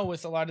think now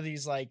with a lot of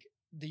these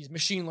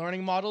machine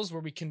learning models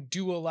where we can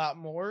do a lot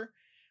more,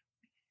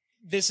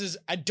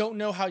 I don't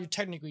know how you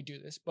technically do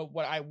this, but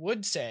what I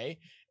would say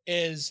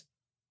is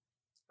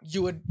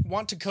you would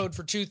want to code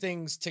for 2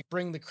 things to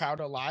bring the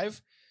crowd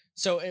alive.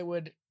 So it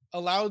would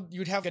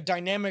you'd have a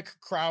dynamic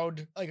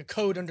crowd, like a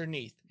code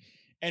underneath.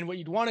 And what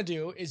you'd want to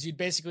do is you'd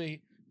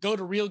basically go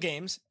to real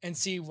games and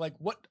see like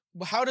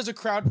how does a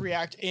crowd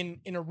react in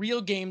a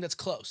real game that's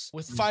close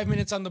with 5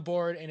 minutes on the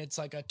board and it's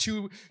like a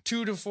 2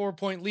 to 4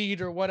 point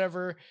lead or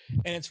whatever,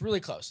 and it's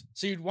really close.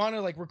 So you'd want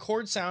to like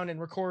record sound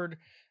and record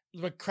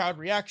the crowd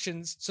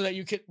reactions so that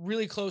you get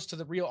really close to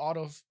the real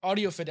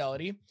audio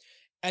fidelity.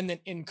 And then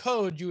in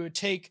code, you would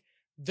take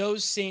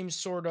those same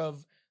sort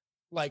of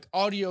like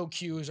audio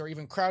cues or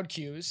even crowd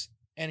cues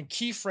and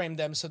keyframe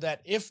them so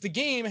that if the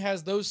game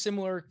has those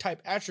similar type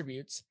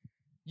attributes,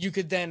 you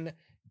could then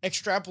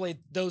extrapolate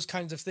those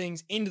kinds of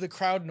things into the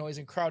crowd noise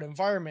and crowd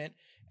environment.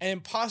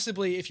 And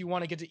possibly if you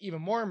want to get to even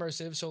more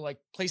immersive, so like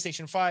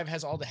PlayStation 5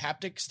 has all the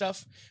haptic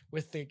stuff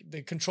with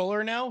the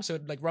controller now, so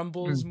it like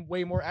rumbles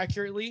way more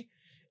accurately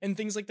and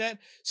things like that.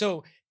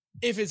 So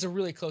if it's a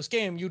really close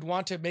game, you'd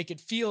want to make it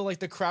feel like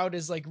the crowd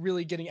is like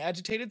really getting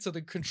agitated, so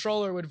the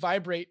controller would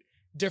vibrate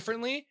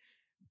differently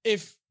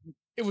if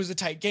it was a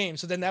tight game.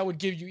 So then that would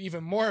give you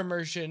even more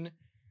immersion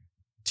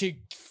to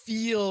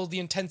feel the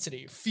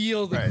intensity,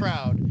 feel the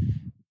crowd.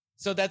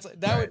 So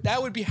that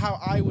would be how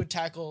I would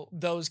tackle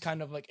those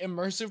kind of like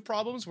immersive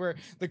problems where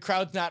the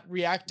crowd's not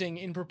reacting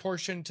in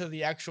proportion to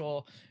the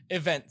actual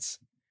events.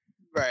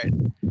 Right.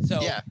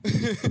 So yeah.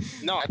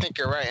 No, I think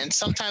you're right. And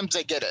sometimes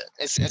they get it.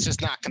 It's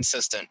just not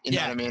consistent. You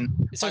know what I mean?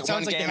 So like it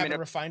sounds like they haven't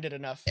refined it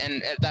enough.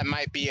 And that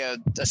might be a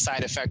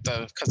side effect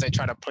of because they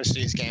try to push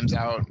these games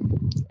out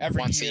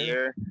every once a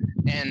year.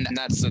 And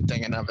that's the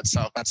thing in of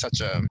itself.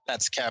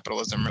 That's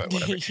capitalism or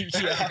whatever.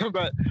 Yeah.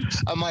 But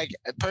I'm like,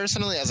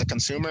 personally, as a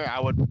consumer, I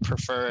would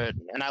prefer it.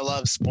 And I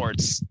love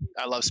sports.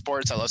 I love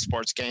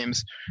sports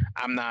games.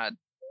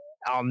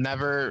 I'll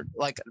never,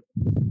 like,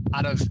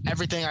 out of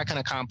everything I can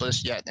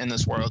accomplish yet in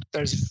this world,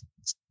 there's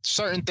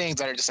certain things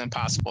that are just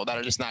impossible, that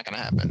are just not going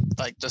to happen.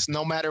 Like, just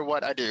no matter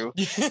what I do,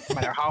 no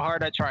matter how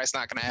hard I try, it's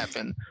not going to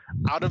happen.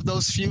 Out of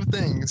those few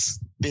things,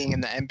 being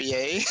in the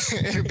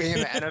NBA, being in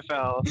the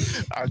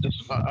NFL, are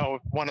just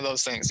one of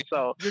those things.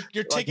 So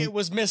your ticket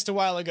was missed a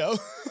while ago.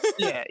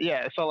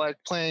 yeah. So like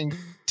playing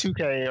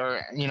 2K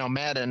or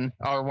Madden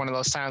are one of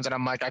those times that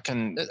I'm like,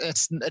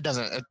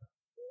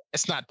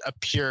 it's not a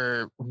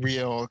pure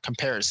real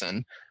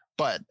comparison,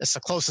 but it's the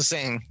closest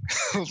thing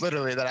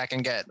literally that I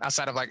can get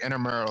outside of like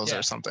intramurals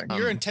or something.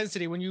 Your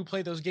intensity when you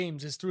play those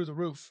games is through the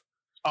roof.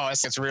 Oh,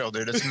 it's real,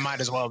 dude. It might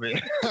as well be.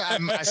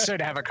 I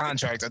should have a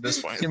contract at this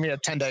point. Give me a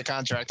 10-day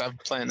contract. I've been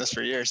playing this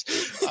for years.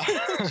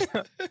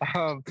 But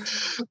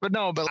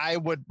I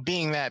would,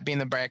 being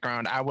the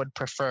background, I would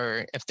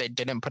prefer if they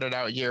didn't put it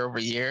out year over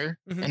year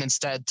and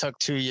instead took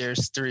 2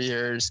 years, 3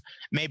 years,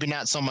 maybe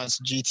not so much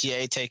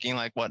GTA taking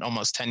like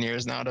almost 10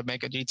 years now to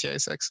make a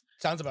GTA 6.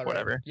 Sounds about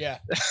whatever. Right. Yeah.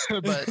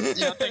 But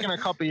taking a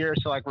couple years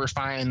to like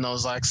refine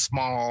those like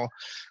small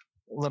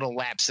little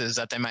lapses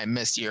that they might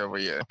miss year over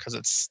year,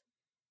 because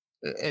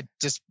it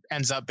just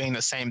ends up being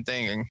the same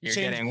thing, and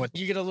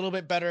you get a little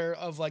bit better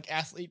of like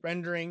athlete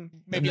rendering,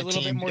 maybe a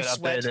little bit more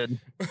sweat or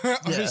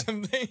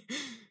something.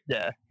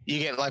 Yeah, you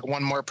get like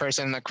one more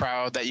person in the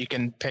crowd that you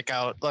can pick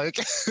out. Like,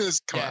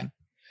 come on.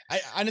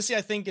 I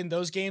think in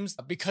those games,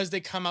 because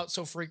they come out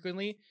so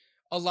frequently,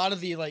 a lot of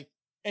the like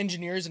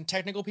engineers and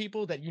technical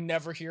people that you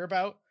never hear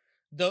about,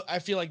 though, I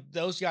feel like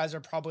those guys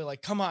are probably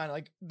like, come on,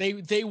 like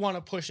they want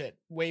to push it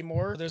way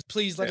more.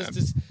 Please let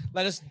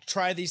us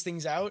try these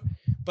things out.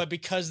 But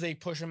because they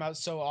push them out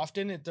so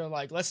often, they're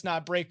like, let's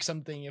not break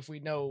something if we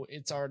know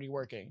it's already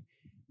working,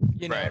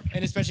 Right.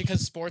 And especially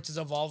because sports is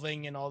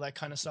evolving and all that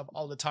kind of stuff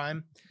all the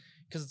time.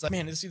 Because it's like,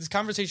 man, this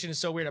conversation is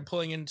so weird. I'm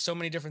pulling in so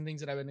many different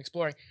things that I've been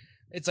exploring.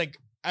 It's like,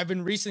 I've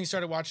been recently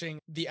started watching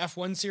the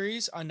F1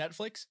 series on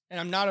Netflix, and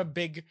I've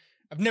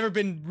never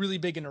been really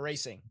big into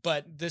racing,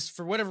 but this,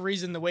 for whatever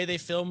reason, the way they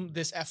film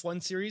this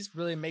F1 series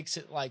really makes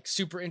it like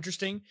super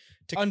interesting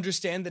to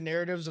understand the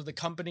narratives of the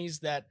companies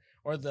the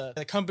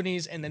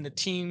companies and then the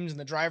teams and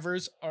the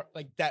drivers are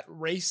like that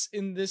race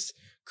in this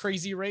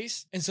crazy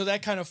race. And so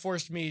that kind of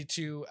forced me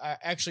to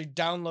actually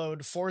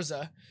download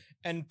Forza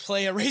and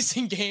play a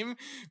racing game,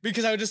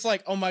 because I was just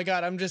like, oh my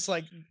God, I'm just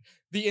like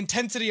the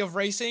intensity of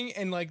racing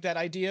and like that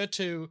idea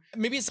to,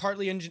 maybe it's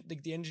partly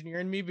the engineer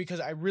in me, because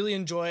I really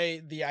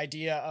enjoy the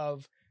idea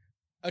of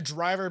a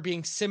driver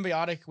being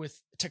symbiotic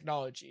with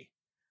technology,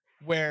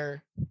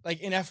 where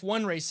like in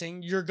F1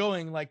 racing, you're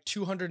going like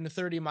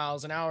 230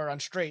 miles an hour on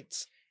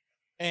straights,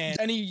 and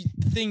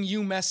anything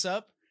you mess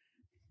up,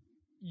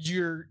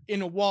 you're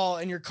in a wall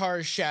and your car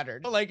is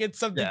shattered. Like, it's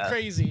something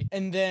crazy.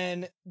 And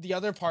then the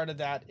other part of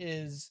that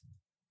is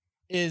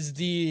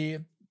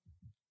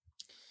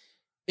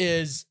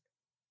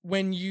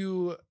when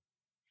you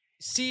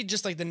see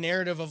just like the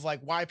narrative of like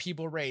why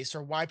people race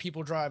or why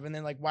people drive, and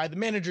then like why the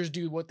managers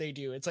do what they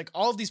do. It's like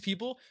all of these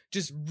people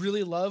just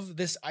really love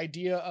this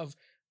idea of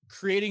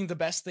creating the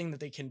best thing that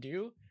they can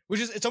do, which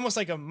is, it's almost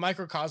like a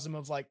microcosm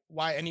of like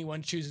why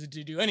anyone chooses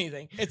to do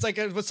anything. It's like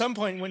at some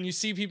point when you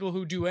see people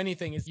who do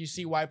anything, you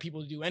see why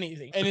people do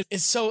anything. And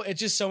it's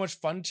just so much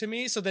fun to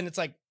me. So then it's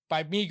like,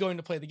 by me going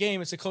to play the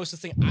game, it's the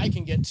closest thing I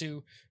can get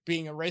to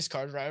being a race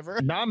car driver.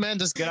 Nah, man,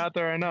 just get out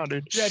there right now,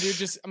 dude. Yeah,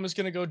 dude, I'm just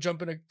gonna go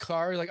jump in a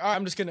car. Like, all right,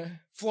 I'm just gonna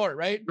floor it,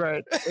 right?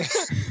 Right.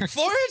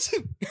 Floor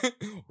it?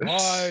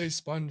 Why,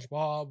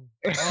 SpongeBob?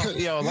 Oh.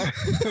 Yo,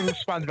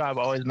 SpongeBob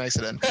always makes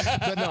it in.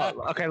 But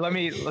no, okay,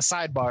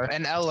 sidebar.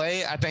 In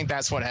LA, I think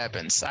that's what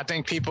happens. I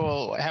think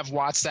people have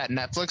watched that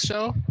Netflix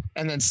show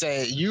and then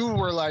say, you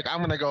were like,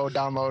 I'm gonna go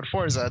download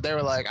Forza. They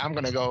were like, I'm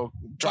gonna go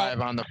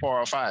drive on the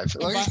 405.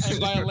 And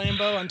buy a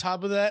Lambo on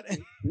top of that.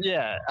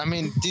 Yeah, I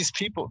mean, these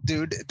people,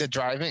 dude,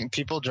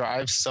 people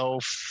drive so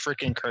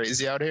freaking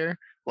crazy out here.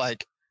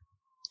 Like,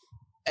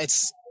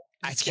 it's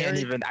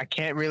scary,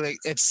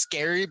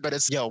 but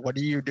it's, yo, what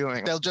are you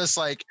doing? They'll just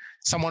like,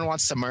 someone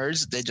wants to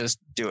merge, they just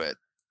do it.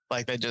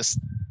 Like,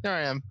 here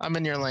I am, I'm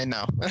in your lane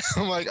now.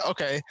 I'm like,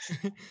 okay,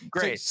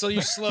 great. So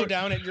you slow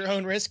down at your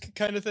own risk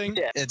kind of thing?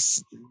 Yeah,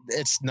 it's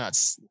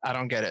nuts. I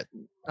don't get it.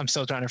 I'm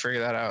still trying to figure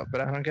that out, but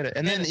I don't get it.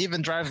 And then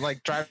even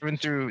driving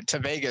through to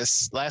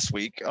Vegas last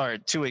week, or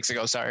 2 weeks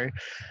ago, sorry,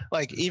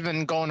 like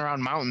even going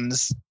around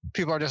mountains,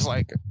 people are just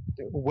like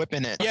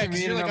whipping it. Yeah,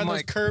 because you're like on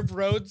those curved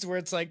roads where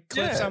it's like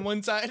cliffs on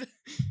one side.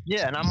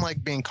 Yeah, and I'm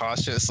like being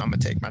cautious. I'm gonna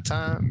take my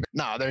time.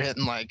 No, they're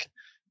hitting like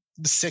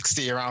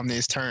 60 around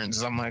these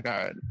turns. I'm like, all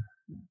right,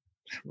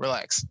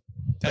 relax.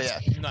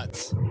 That's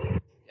nuts.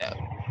 Yeah.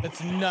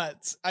 That's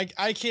nuts. I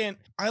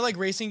like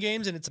racing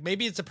games, and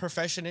maybe it's a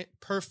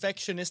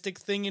perfectionistic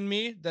thing in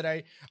me that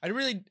I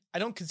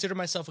don't consider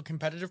myself a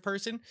competitive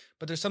person,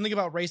 but there's something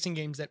about racing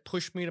games that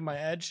push me to my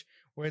edge,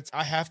 where it's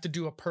I have to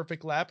do a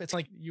perfect lap. It's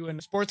like you in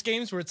sports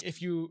games where it's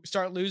if you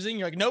start losing,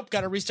 you're like, nope,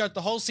 got to restart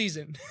the whole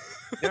season.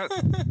 Yep,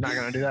 not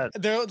gonna do that.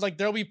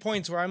 There'll be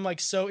points where I'm like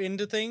so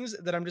into things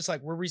that I'm just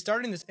like, we're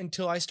restarting this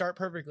until I start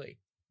perfectly,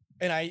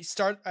 and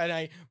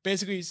I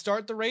basically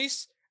start the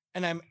race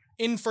and I'm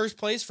in first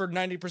place for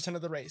 90%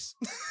 of the race.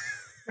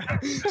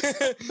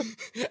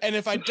 And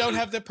if I don't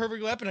have that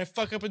perfect lap and I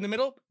fuck up in the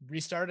middle,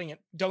 restarting it.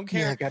 Don't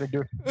care. Yeah, gotta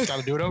do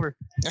it over.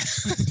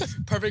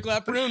 Perfect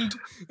lap ruined.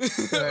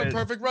 Right.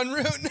 Perfect run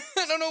ruined.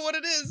 I don't know what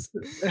it is.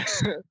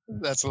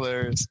 That's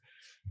hilarious.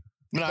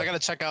 No, I gotta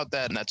check out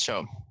that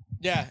show.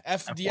 Yeah,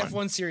 the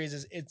F1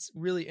 series it's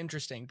really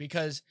interesting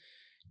because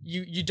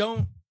you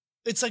don't.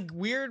 It's like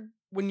weird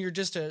when you're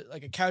just a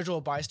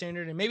casual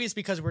bystander, and maybe it's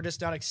because we're just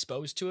not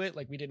exposed to it.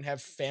 Like we didn't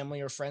have family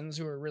or friends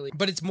who are really,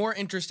 but it's more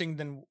interesting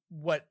than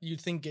what you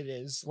think it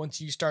is once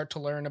you start to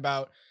learn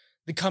about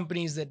the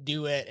companies that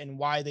do it and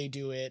why they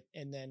do it.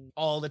 And then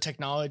all the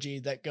technology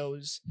that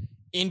goes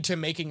into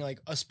making like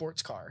a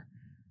sports car.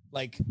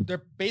 Like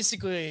they're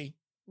basically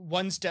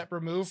one step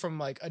removed from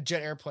like a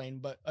jet airplane,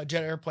 but a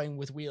jet airplane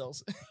with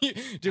wheels.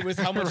 With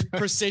how much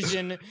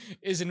precision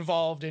is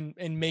involved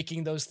in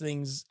making those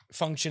things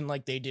function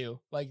like they do.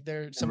 Like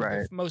they're some of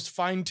the most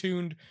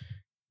fine-tuned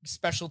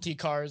specialty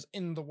cars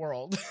in the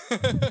world.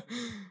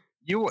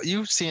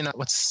 You've seen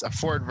what's a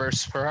Ford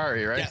versus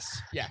Ferrari, right?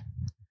 Yes. Yeah.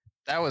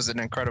 That was an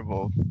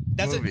incredible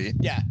movie.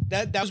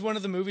 That was one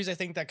of the movies I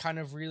think that kind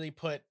of really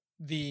put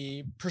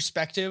the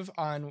perspective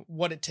on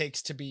what it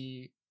takes to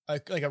be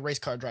like a race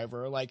car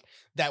driver, or like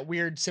that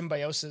weird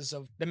symbiosis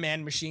of the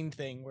man machine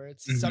thing where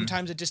it's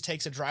sometimes it just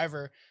takes a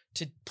driver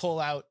to pull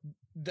out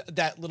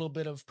that little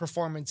bit of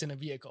performance in a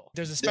vehicle.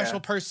 There's a special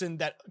person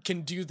that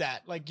can do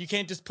that. Like you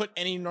can't just put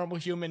any normal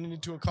human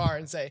into a car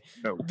and say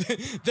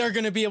they're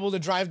going to be able to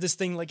drive this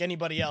thing like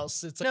anybody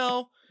else. It's like,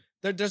 no,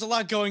 there's a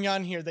lot going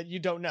on here that you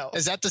don't know.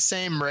 Is that the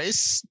same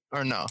race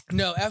or no?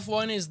 No,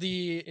 F1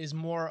 is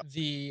more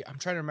the, I'm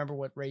trying to remember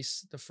what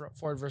race the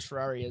Ford versus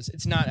Ferrari is.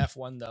 It's not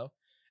F1 though.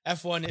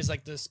 F1 is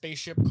like the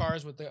spaceship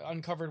cars with the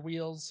uncovered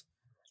wheels,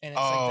 and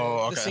it's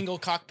like the single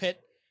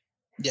cockpit.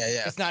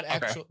 Yeah. It's not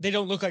actual. They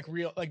don't look like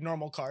real, like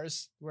normal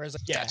cars. Whereas,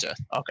 like, Gotcha.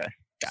 Okay.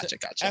 Gotcha.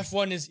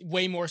 F1 is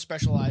way more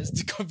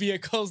specialized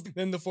vehicles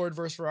than the Ford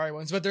versus Ferrari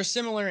ones, but they're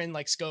similar in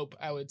like scope,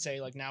 I would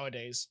say, like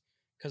nowadays,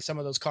 because some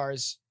of those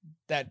cars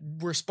that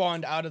were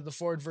spawned out of the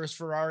Ford versus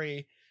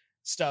Ferrari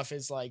stuff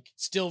is like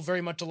still very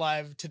much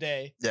alive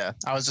today. Yeah,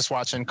 I was just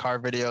watching car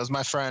videos.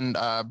 My friend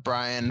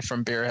Brian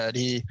from Beerhead,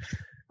 he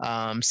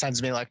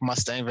sends me like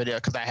Mustang video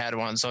because I had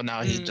one. So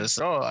now he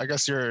just, I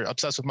guess you're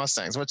obsessed with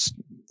Mustangs, which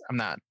I'm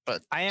not,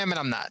 but I am and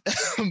I'm not.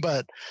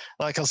 But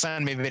like he'll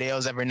send me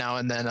videos every now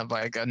and then of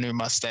like a new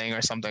Mustang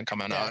or something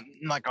coming out,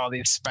 and like all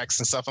these specs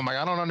and stuff. I'm like,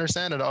 I don't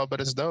understand it all,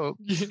 but it's dope.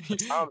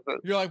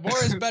 You're like,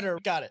 more is better.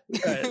 Got it.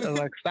 Right. I'm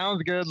like,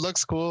 sounds good,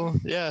 looks cool.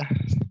 Yeah.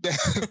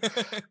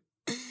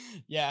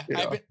 Yeah,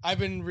 I've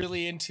been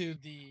really into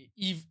the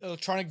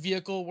electronic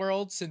vehicle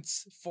world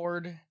since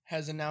Ford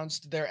has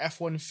announced their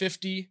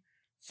F-150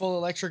 full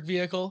electric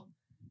vehicle.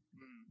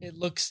 It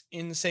looks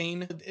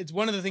insane. It's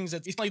one of the things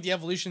it's like the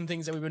evolution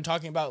things that we've been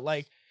talking about,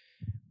 like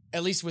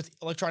at least with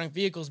electronic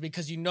vehicles,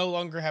 because you no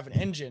longer have an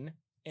engine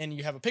and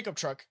you have a pickup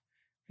truck.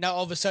 Now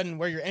all of a sudden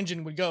where your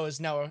engine would go is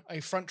now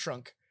a front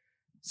trunk.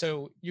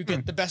 So you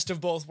get the best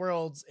of both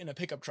worlds in a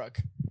pickup truck,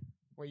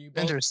 where you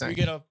get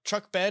a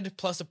truck bed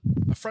plus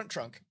a front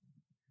trunk.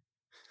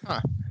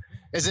 Huh.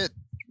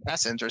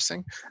 That's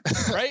interesting.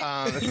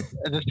 Right? Is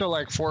it still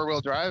like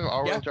 4-wheel drive,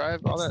 all-wheel drive,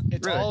 all that?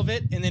 It's really all of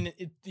it. And then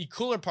the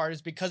cooler part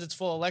is because it's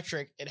full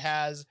electric, it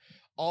has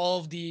all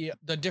of the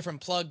different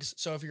plugs.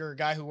 So if you're a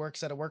guy who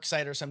works at a work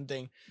site or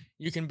something,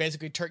 you can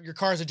basically turn your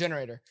car as a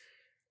generator.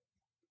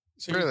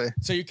 So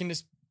so you can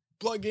just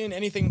plug in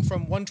anything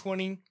from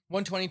 120,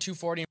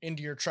 240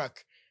 into your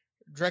truck.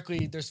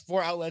 Directly, there's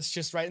 4 outlets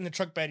just right in the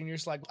truck bed, and you're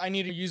just like, I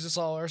need to use this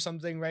all or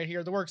something right here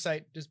at the work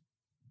site. Just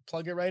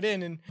plug it right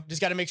in, and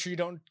just got to make sure you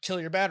don't kill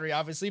your battery,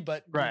 obviously.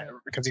 But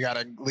because you got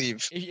to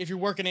leave. If you're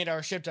working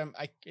 8-hour shift,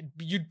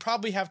 you'd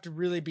probably have to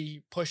really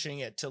be pushing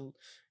it to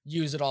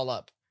use it all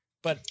up.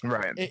 But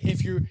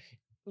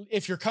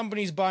if your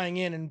company's buying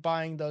in and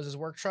buying those as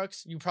work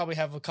trucks, you probably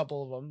have a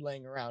couple of them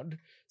laying around.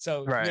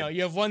 So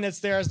you have one that's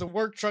there as the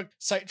work truck,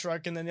 site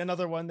truck, and then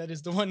another one that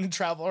is the one to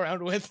travel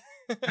around with.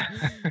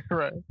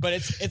 Right. But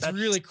it's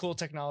really cool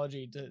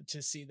technology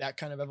to see that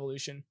kind of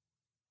evolution.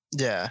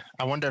 Yeah,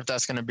 I wonder if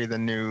that's going to be the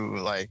new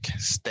like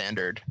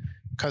standard,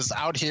 because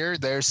out here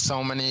there's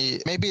so many.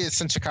 Maybe it's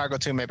in Chicago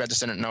too. Maybe I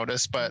just didn't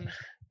notice, but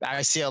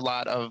I see a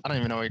lot of, I don't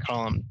even know what you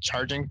call them,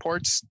 charging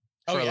ports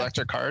for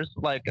electric cars.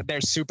 Like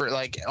they're super,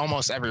 like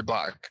almost every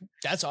block.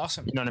 That's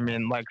awesome. You know what I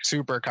mean? Like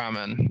super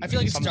common. I feel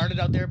like it started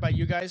out there by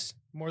you guys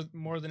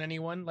more than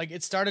anyone. Like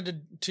it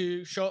started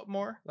to show up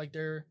more. Like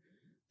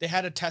they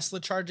had a Tesla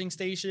charging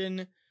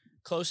station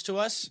close to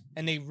us,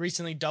 and they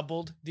recently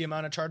doubled the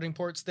amount of charging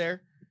ports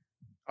there.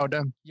 Oh,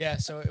 damn. Yeah,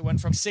 so it went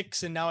from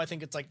 6 and now I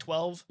think it's like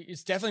 12.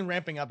 It's definitely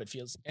ramping up, it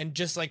feels. And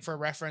just like for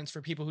reference, for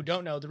people who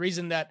don't know, the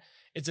reason that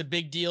it's a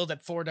big deal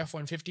that Ford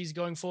F-150 is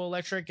going full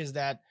electric is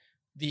that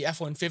the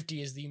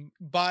F-150 is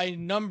by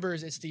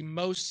numbers, it's the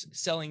most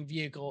selling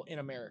vehicle in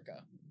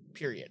America,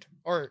 period,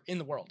 or in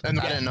the world. And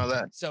I didn't know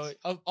that. So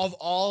of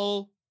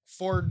all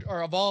Ford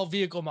or of all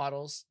vehicle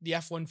models, the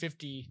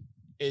F-150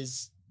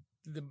 is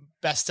the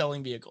best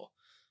selling vehicle.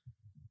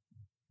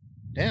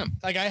 Damn.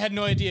 Like, I had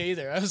no idea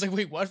either. I was like,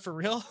 wait, what, for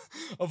real?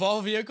 Of all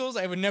vehicles,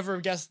 I would never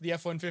have guessed the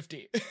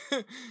F-150.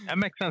 That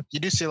makes sense. You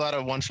do see a lot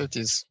of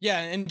 150s. Yeah,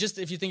 and just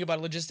if you think about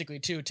it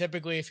logistically too,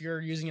 typically if you're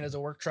using it as a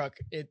work truck,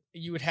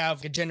 you would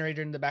have a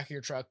generator in the back of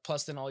your truck,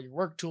 plus then all your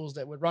work tools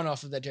that would run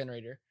off of that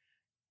generator.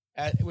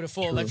 With a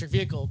full electric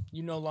vehicle,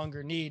 you no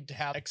longer need to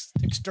have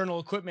external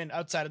equipment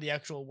outside of the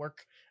actual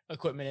work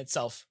equipment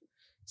itself.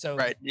 So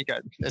right,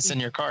 it's in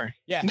your car.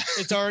 Yeah,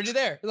 it's already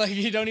there. Like,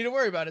 you don't need to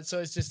worry about it. So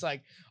it's just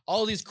like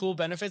all these cool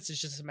benefits. It's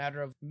just a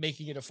matter of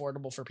making it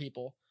affordable for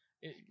people.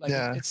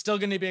 It's still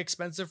going to be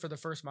expensive for the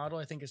first model.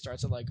 I think it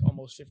starts at like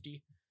almost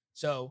 50.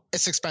 So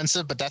it's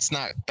expensive, but that's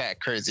not that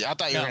crazy. I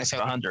thought you were going to say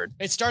 100.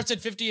 It starts at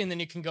 50 and then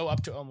you can go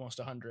up to almost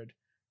 100.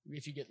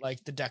 If you get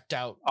like the decked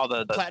out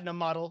the platinum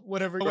model,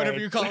 whatever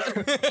you call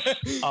it.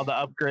 All the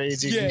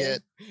upgrades you can get.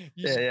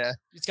 Yeah.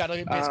 It's got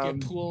like basically a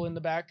pool in the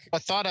back. A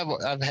thought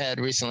I've had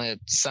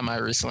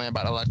semi-recently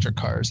about electric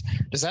cars.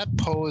 Does that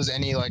pose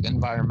any like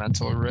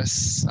environmental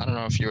risks? I don't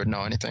know if you would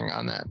know anything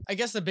on that. I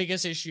guess the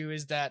biggest issue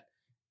is that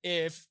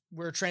if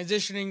we're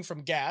transitioning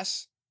from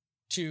gas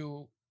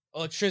to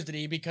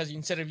electricity, because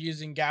instead of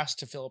using gas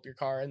to fill up your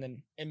car and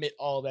then emit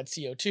all of that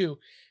CO2,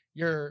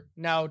 you're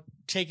now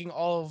taking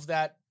all of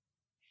that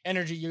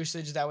energy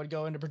usage that would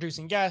go into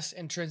producing gas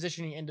and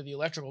transitioning into the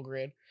electrical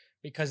grid,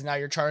 because now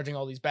you're charging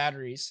all these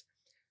batteries.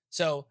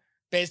 So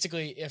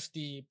basically, if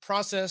the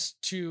process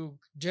to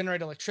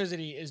generate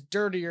electricity is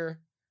dirtier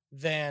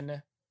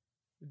than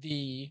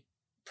the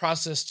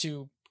process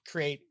to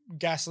create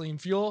gasoline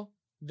fuel,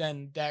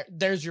 then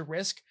there's your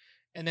risk.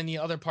 And then the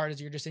other part is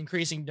you're just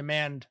increasing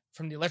demand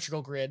from the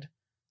electrical grid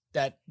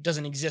that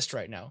doesn't exist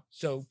right now.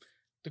 So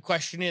the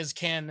question is,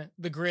 can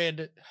the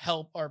grid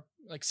help or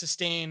like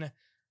sustain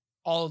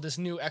all of this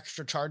new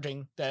extra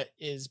charging that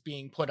is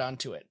being put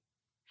onto it?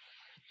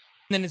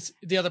 And then it's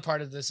the other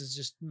part of this is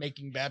just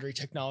making battery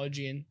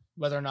technology and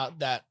whether or not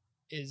that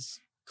is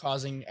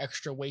causing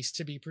extra waste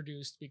to be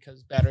produced,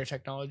 because battery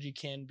technology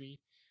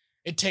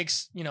it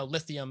takes,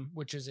 lithium,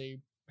 which is a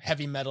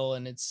heavy metal,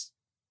 and it's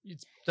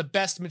the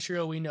best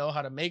material we know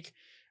how to make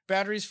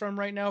batteries from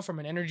right now from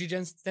an energy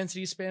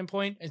density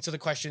standpoint. And so the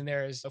question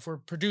there is, if we're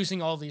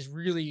producing all these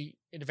really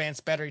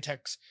advanced battery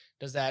techs,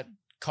 does that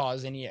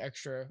cause any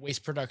extra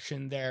waste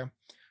production there?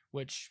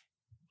 Which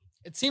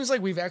it seems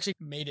like we've actually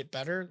made it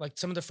better. Like,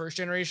 some of the first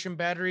generation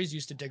batteries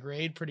used to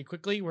degrade pretty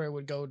quickly, where it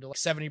would go to like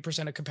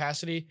 70% of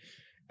capacity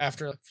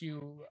after a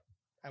few,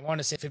 I want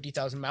to say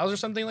 50,000 miles or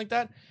something like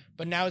that.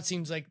 But now it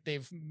seems like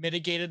they've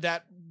mitigated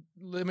that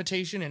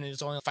limitation and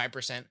it's only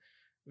 5%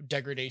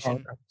 degradation.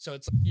 Okay. So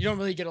you don't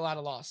really get a lot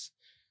of loss.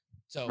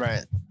 So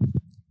right.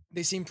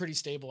 They seem pretty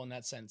stable in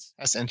that sense.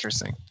 That's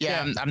interesting.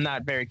 Yeah. I'm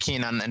not very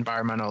keen on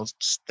environmental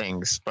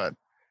things, but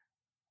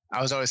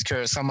I was always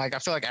curious. I'm like, I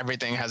feel like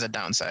everything has a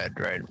downside,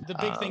 right? The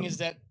big thing is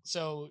that,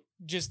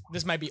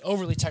 this might be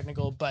overly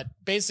technical, but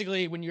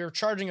basically when you're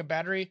charging a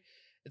battery,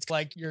 it's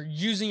like you're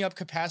using up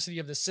capacity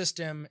of the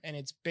system, and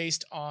it's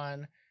based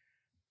on,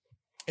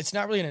 it's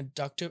not really an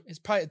inductive, it's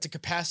a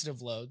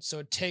capacitive load. So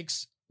it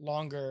takes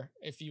longer.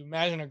 If you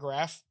imagine a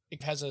graph,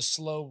 it has a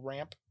slow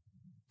ramp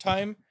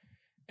time.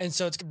 And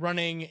so it's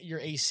running your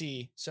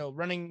AC. So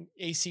running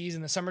ACs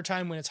in the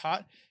summertime when it's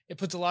hot, it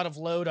puts a lot of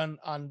load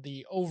on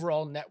the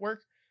overall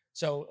network.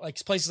 So like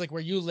places like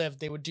where you live,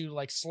 they would do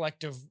like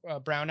selective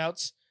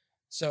brownouts.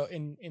 So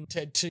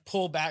to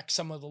pull back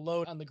some of the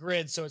load on the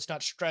grid, so it's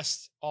not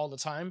stressed all the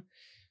time.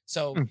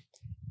 So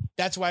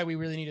that's why we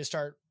really need to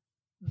start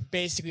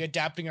basically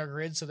adapting our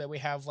grid so that we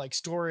have like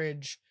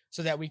storage,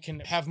 so that we can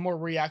have more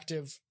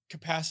reactive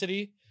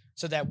capacity,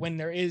 so that when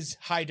there is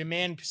high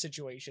demand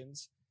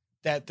situations,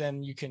 that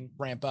then you can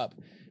ramp up.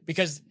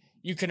 Because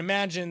you can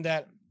imagine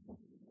that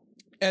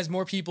as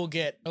more people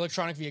get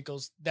electronic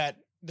vehicles, that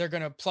they're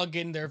going to plug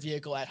in their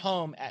vehicle at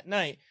home at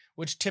night,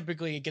 which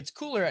typically it gets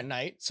cooler at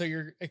night. So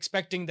you're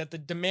expecting that the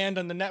demand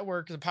on the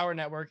network, the power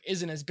network,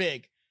 isn't as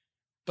big.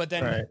 But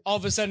then all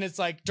of a sudden it's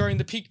like during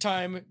the peak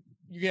time,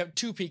 you have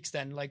two peaks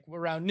then, like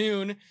around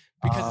noon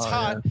because it's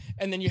hot. Yeah.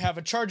 And then you have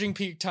a charging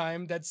peak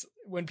time. That's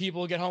when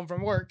people get home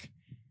from work.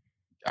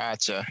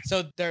 Gotcha.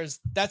 So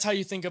that's how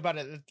you think about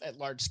it at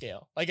large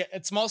scale. Like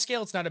at small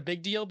scale, it's not a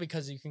big deal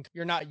because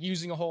you're not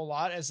using a whole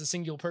lot as a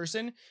single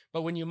person.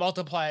 But when you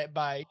multiply it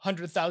by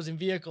 100,000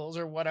 vehicles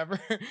or whatever,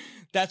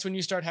 that's when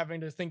you start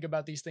having to think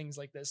about these things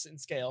like this in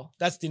scale.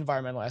 That's the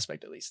environmental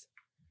aspect, at least.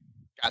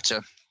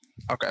 Gotcha.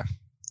 Okay.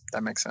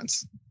 That makes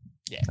sense.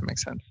 Yeah. That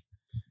makes sense.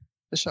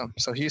 For sure.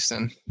 So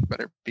Houston,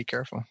 better be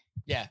careful.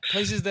 Yeah,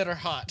 places that are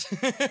hot,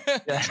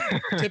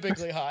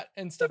 typically hot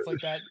and stuff like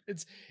that.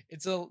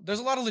 There's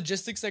a lot of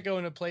logistics that go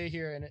into play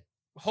here, and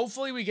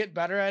hopefully we get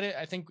better at it.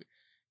 I think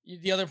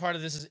the other part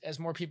of this is as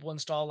more people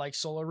install like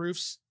solar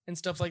roofs and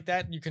stuff like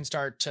that, you can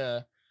start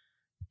to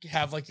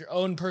have like your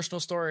own personal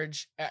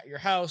storage at your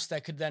house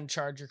that could then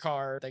charge your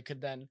car. That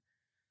could then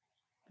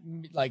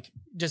like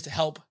just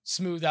help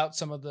smooth out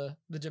some of the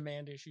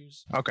demand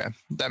issues. Okay,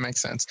 that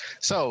makes sense.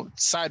 So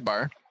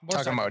sidebar,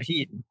 talking about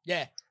heat.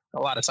 Yeah. A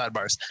lot of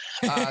sidebars.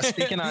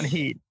 Speaking on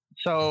heat.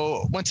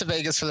 So went to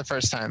Vegas for the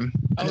first time.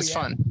 And it's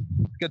fun.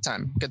 Good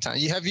time. Good time.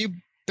 Have you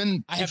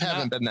been?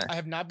 Haven't been there. I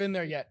have not been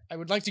there yet. I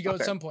would like to go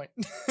at some point.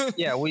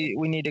 Yeah, we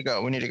need to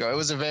go. We need to go. It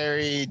was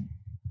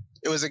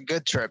a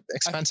good trip,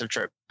 expensive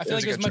trip. I feel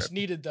like it was much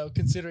needed though,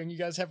 considering you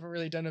guys haven't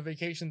really done a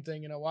vacation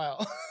thing in a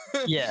while.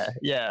 Yeah.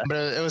 But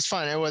it was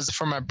fun. It was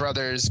for my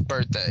brother's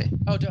birthday.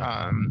 Oh, dope.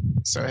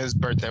 So his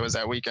birthday was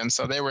that weekend.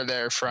 So they were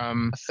there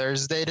from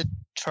Thursday to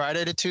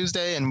Friday to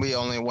Tuesday, and we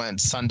only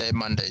went Sunday,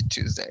 Monday,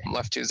 Tuesday.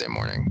 Left Tuesday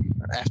morning,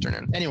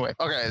 afternoon. Anyway,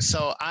 okay.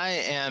 So I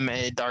am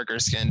a darker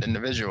skinned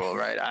individual,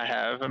 right? I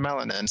have a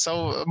melanin.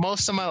 So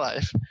most of my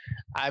life,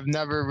 I've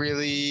never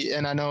really,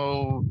 and I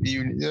know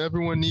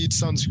everyone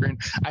needs sunscreen.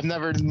 I've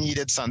never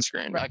needed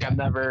sunscreen. Right. Like I've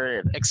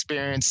never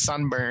experienced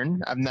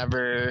sunburn.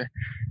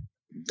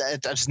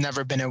 That's just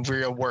never been a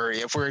real worry.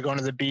 If we were going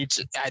to the beach,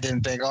 I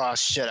didn't think, oh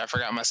shit, I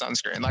forgot my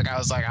sunscreen. Like I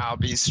was like, I'll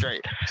be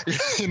straight.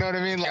 You know what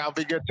I mean? Like I'll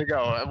be good to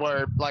go.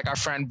 Where like our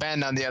friend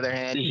Ben, on the other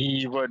hand,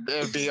 it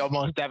would be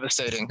almost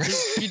devastating.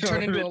 He'd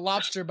turn into a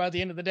lobster by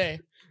the end of the day.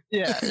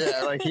 Yeah,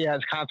 like he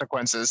has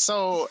consequences.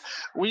 So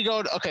we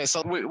go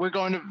we're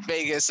going to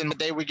Vegas, and the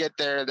day we get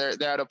there,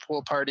 they're at a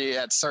pool party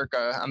at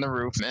Circa on the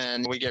roof,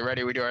 and we get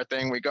ready, we do our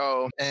thing, we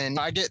go, and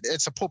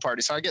it's a pool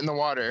party, so I get in the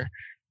water,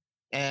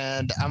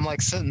 and I'm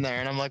like sitting there,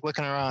 and I'm like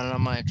looking around, and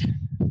I'm like,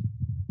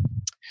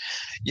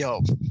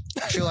 yo,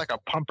 I feel like a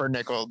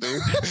pumpernickel,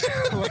 dude.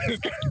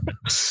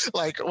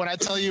 like when I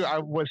tell you I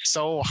was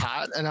so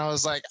hot and I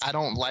was like, I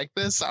don't like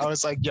this. I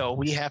was like, yo,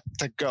 we have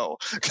to go.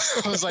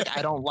 I was like,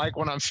 I don't like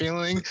what I'm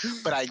feeling,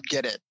 but I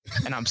get it.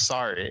 And I'm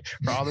sorry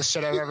for all the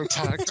shit I've ever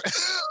talked.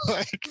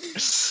 Like,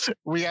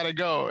 we gotta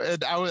go.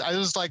 And I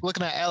was like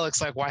looking at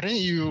Alex, like, why didn't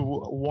you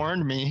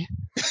warn me?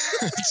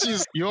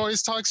 You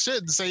always talk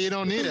shit and say you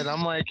don't need it.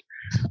 I'm like,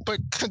 but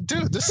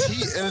dude, this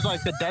heat, it was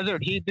like the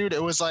desert heat, dude.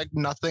 It was like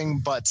nothing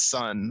but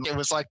sun. It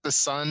was like the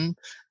sun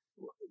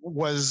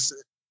was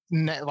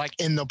like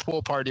in the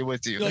pool party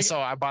with you. Like,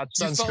 so I bought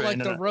sunscreen. You felt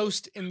like the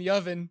roast in the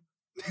oven.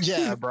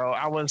 Yeah, bro.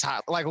 I was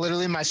hot. Like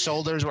literally my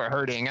shoulders were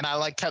hurting, and I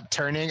like kept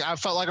turning. I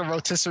felt like a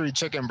rotisserie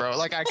chicken, bro.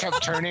 Like I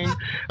kept turning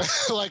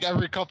like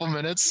every couple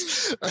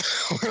minutes.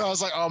 I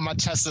was like, oh, my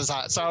chest is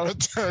hot. So I would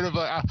turn,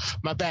 but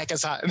my back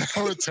is hot. And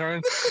I would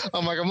turn.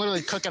 I'm like, I'm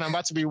literally cooking. I'm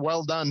about to be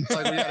well done.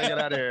 Like we gotta get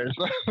out of here.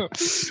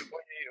 So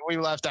we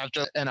left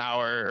after an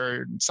hour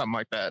or something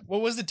like that.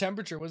 What was the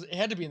temperature? It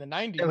had to be in the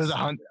 90s. It was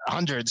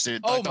hundreds, dude.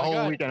 Oh, like the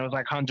whole weekend it was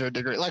like 100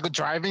 degrees. Like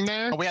driving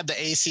there, we had the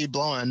AC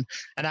blowing,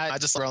 and I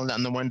just rolled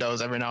down the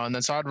windows every now and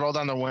then. So I'd roll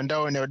down the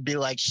window, and it would be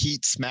like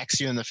heat smacks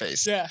you in the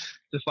face. Yeah.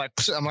 Just like,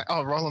 I'm like,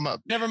 oh, roll them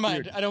up. Never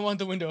mind. Dude, I don't want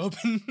the window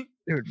open.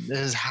 Dude, it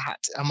is hot.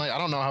 I'm like, I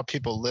don't know how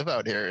people live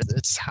out here.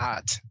 It's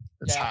hot.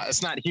 It's hot.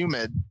 It's not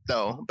humid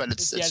though, but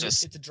it's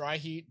just it's a dry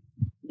heat.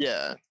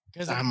 Yeah.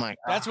 Because I'm like,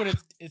 that's what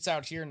it's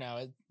out here now.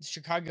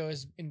 Chicago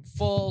is in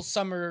full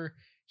summer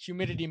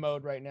humidity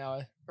mode right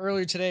now.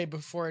 Earlier today,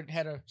 before it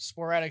had a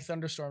sporadic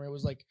thunderstorm, it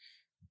was like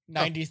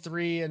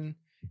 93 and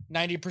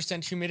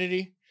 90%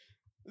 humidity.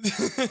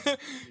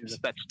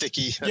 That's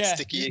sticky.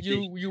 Sticky.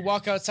 You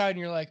walk outside and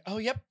you're like, oh,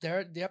 yep,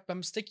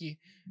 I'm sticky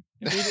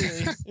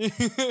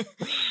immediately.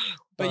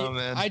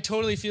 But I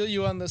totally feel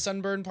you on the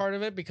sunburn part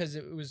of it, because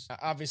it was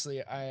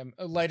obviously I am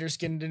a lighter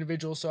skinned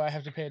individual, so I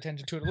have to pay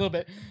attention to it a little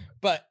bit.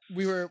 But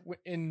we were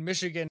in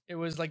Michigan. It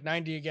was like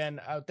 90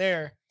 again out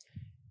there.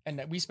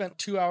 And we spent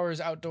 2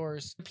 hours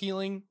outdoors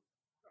peeling.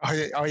 Oh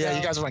yeah.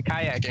 You guys went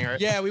kayaking,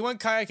 right? Yeah, we went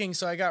kayaking.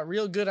 So I got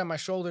real good on my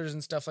shoulders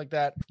and stuff like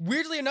that.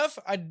 Weirdly enough,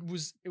 it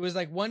was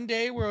like one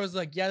day where I was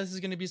like, yeah, this is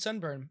going to be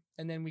sunburn.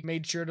 And then we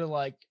made sure to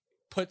like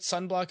put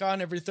sunblock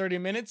on every 30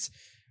 minutes.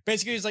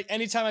 Basically, it's like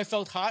anytime I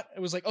felt hot, it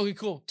was like, okay,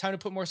 cool, time to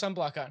put more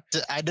sunblock on.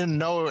 I didn't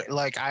know,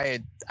 like, I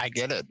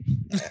get it.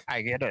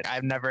 I get it.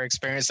 I've never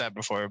experienced that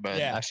before, but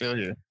yeah. I feel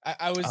you.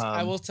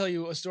 I will tell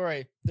you a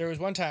story. There was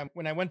one time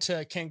when I went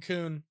to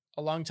Cancun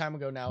a long time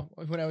ago now,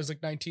 when I was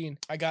like 19,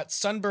 I got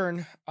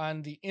sunburn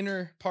on the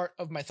inner part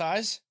of my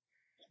thighs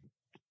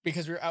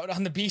because we were out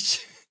on the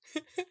beach.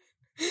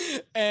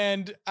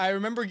 And I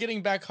remember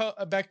getting back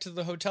to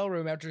the hotel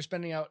room after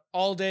spending out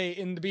all day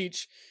in the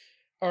beach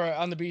or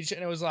on the beach.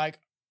 And it was like,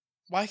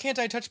 why can't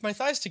I touch my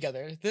thighs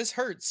together? This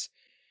hurts.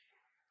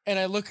 And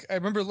I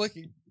remember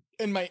looking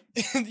in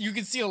you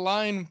could see a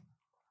line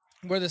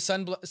where the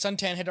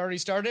suntan had already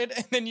started.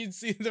 And then you'd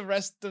see the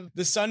rest of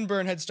the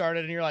sunburn had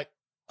started. And you're like,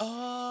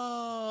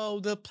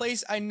 oh, the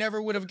place I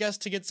never would have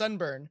guessed to get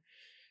sunburn.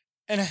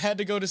 And I had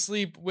to go to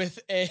sleep with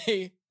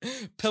a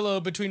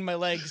pillow between my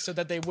legs so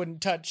that they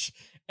wouldn't touch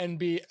and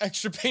be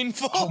extra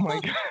painful. Oh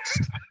my God.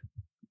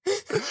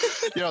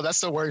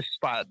 That's the worst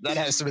spot. That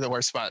has to be the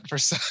worst spot for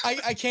sun.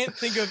 I can't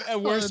think of a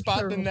worse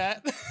spot than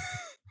that.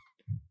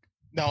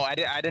 No, I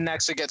didn't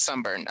actually get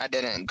sunburned. I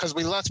didn't, because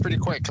we left pretty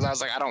quick. Because I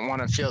was like, I don't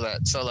want to feel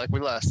that. So like we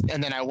left,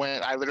 and then I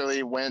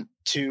literally went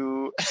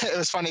to. It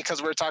was funny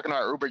because we were talking to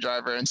our Uber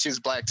driver, and she's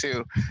black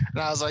too,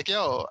 and I was like,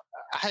 yo,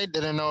 I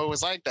didn't know it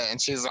was like that. And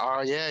she's like,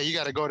 oh yeah, you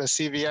got to go to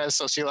CVS.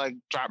 So she like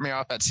dropped me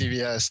off at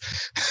CVS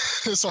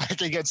so I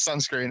could get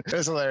sunscreen. It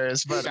was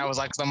hilarious. But I was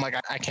like, I'm like,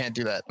 I can't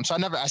do that. So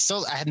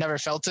I had never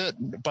felt it,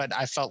 but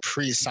I felt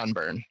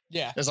pre-sunburn.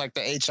 Yeah. It was like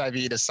the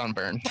HIV to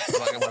sunburn.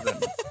 Like it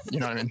wasn't, you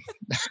know what I mean?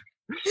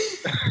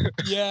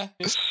 Yeah.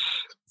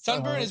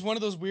 Sunburn is one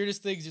of those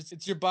weirdest things.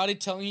 It's your body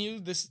telling you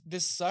this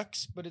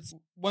sucks, but it's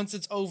once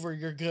it's over,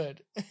 you're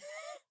good.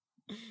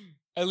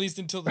 At least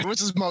until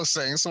which is most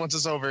things. Once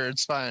it's over,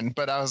 it's fine.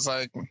 But I was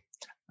like,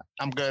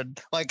 I'm good.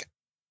 Like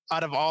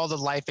out of all the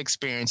life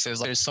experiences,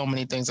 like, there's so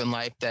many things in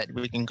life that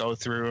we can go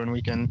through and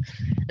we can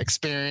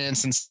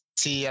experience and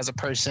see as a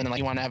person, and like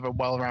you want to have a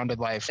well-rounded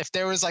life. If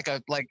there was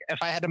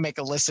if I had to make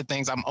a list of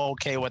things I'm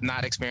okay with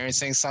not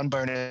experiencing,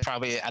 sunburn is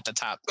probably at the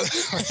top.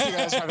 You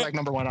guys probably like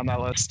number one on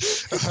that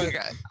list. Like,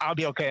 I'll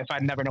be okay if I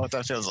never know what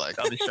that feels like.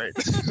 I'll be straight.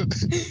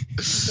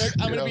 Like,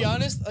 I'm gonna be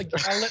honest. Like,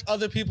 I'll let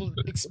other people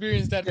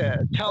experience that. Yeah,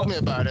 tell me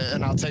about it,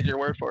 and I'll take your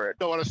word for it.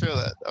 Don't want to feel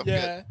that. I'm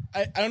good.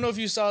 I don't know if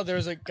you saw. There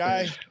was a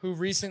guy who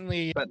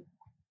recently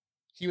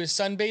he was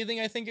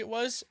sunbathing, I think it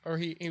was, or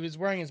he was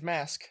wearing his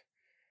mask,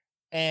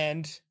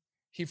 and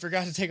he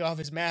forgot to take off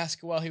his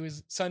mask while he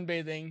was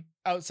sunbathing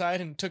outside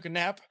and took a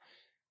nap.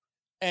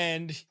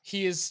 And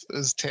it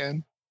was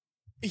tan.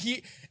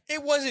 It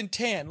wasn't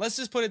tan. Let's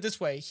just put it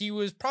this way. He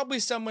was probably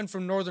someone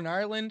from Northern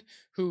Ireland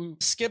who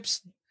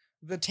skips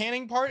the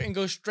tanning part and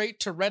goes straight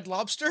to Red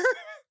Lobster.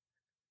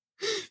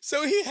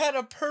 So he had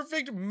a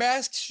perfect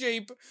mask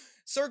shape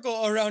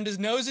circle around his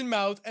nose and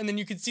mouth, and then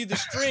you could see the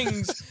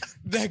strings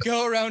that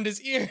go around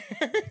his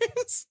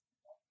ears.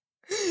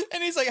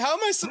 And he's like, how am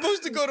I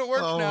supposed to go to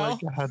work now? Oh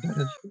my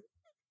God,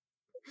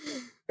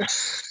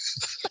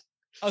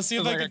 I'll see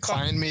if I like can a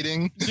client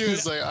meeting. Dude,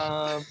 it's like,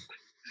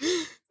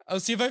 I'll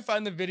see if I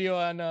find the video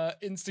on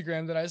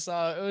Instagram that I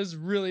saw. It was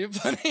really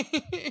funny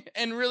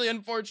and really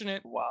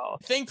unfortunate. Wow.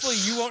 Thankfully,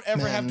 you won't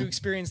ever have to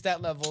experience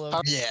that level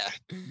of.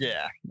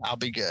 Yeah, I'll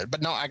be good.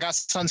 But no, I got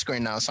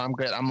sunscreen now, so I'm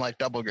good. I'm like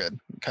double good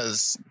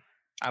because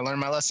I learned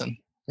my lesson,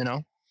 you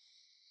know?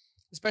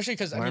 Especially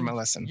because my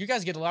lesson. You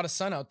guys get a lot of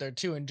sun out there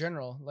too in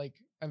general. Like,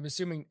 I'm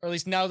assuming, or at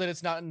least now that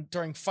it's not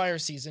during fire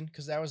season,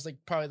 because that was like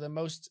probably the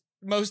most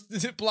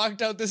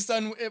blocked out the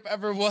sun it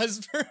ever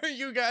was for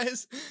you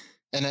guys.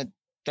 And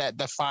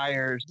the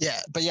fires,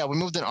 but we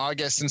moved in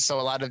August, and so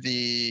a lot of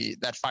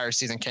that fire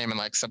season came in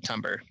like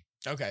September.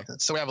 Okay.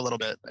 So we have a little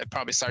bit. It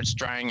probably starts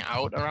drying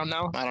out around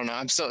now. I don't know.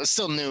 It's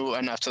still new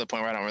enough to the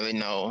point where I don't really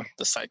know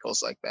the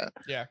cycles like that.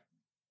 Yeah.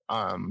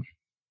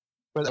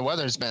 But the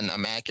weather's been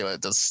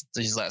immaculate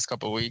these last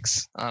couple of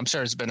weeks. I'm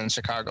sure it's been in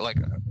Chicago, like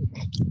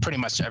pretty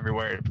much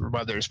everywhere. The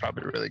weather is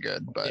probably really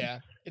good. But yeah,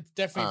 it's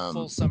definitely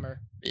full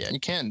summer. Yeah,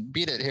 you can't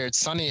beat it here. It's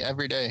sunny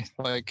every day.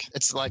 Like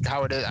it's like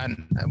how it is.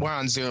 We're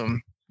on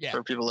Zoom. Yeah.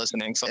 For people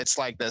listening, so it's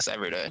like this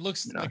every day. It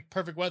looks like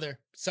perfect weather,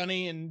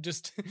 sunny and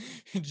just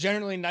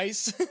generally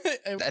nice.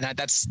 And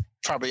that's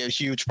probably a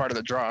huge part of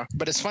the draw.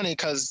 But it's funny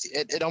because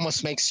it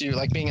almost makes you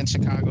like being in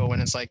Chicago when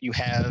it's like you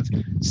have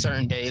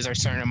certain days or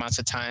certain amounts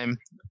of time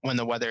when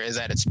the weather is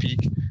at its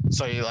peak.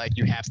 So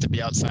you have to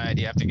be outside.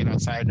 You have to get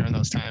outside during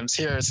those times.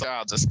 Here, it's like,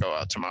 I'll just go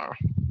out tomorrow.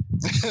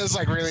 It's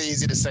like really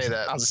easy to say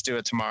that. I'll just do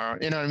it tomorrow.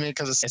 You know what I mean?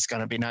 Because it's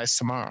going to be nice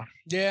tomorrow.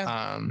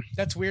 Yeah.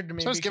 That's weird to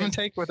me. So it's give and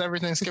take with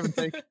everything. It's give and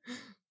take.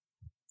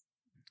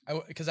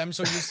 Because I'm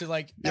so used to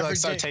like you like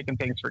start taking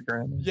things for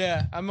granted.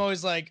 Yeah, I'm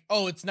always like,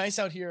 oh, it's nice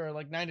out here, or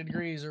like 90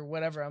 degrees or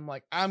whatever. I'm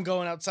like, I'm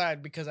going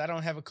outside because I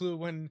don't have a clue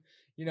when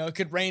it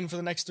could rain for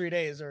the next 3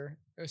 days, or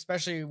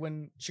especially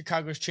when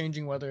Chicago's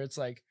changing weather. It's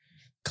like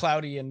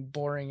cloudy and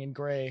boring and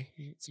gray,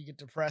 so you get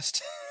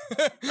depressed.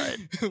 Right.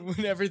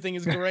 When everything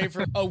is gray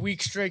for a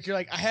week straight, you're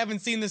like, I haven't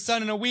seen the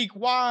sun in a week.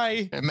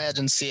 Why?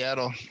 Imagine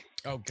Seattle.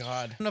 Oh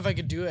God, I don't know if I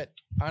could do it.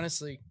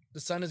 Honestly. The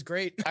sun is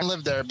great. I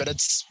live there, but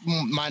it's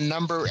my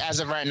number,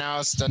 as of right now,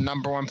 it's the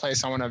number one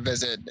place I want to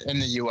visit in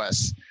the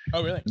U.S.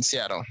 Oh, really? In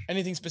Seattle.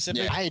 Anything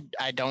specific? Yeah,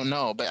 I don't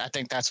know, but I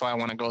think that's why I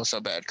want to go so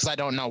bad, because I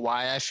don't know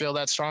why I feel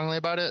that strongly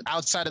about it.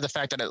 Outside of the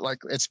fact that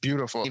it's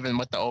beautiful, even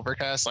with the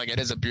overcast, like it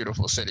is a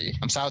beautiful city.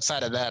 So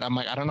outside of that, I'm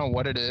like, I don't know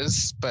what it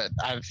is, but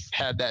I've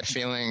had that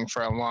feeling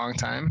for a long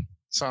time.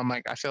 So I'm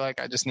like, I feel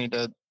like I just need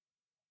to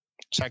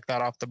check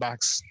that off the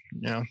box,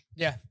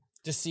 Yeah,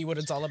 just see what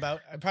it's all about.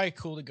 It'd probably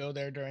cool to go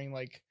there during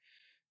like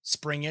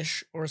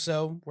springish or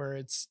so,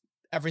 where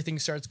everything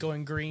starts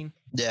going green.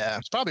 Yeah,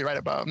 it's probably right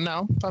about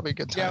now. Probably a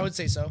good time. Yeah, I would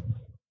say so.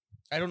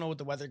 I don't know what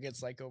the weather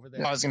gets like over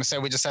there. I was gonna say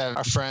we just have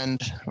a friend,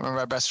 one of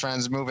our best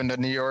friends, moving to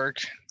New York.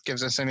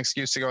 Gives us an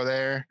excuse to go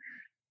there.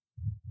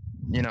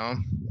 We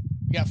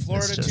got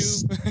Florida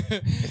too.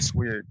 It's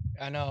weird.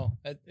 I know.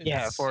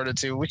 Florida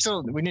too.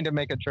 We need to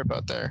make a trip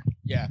out there.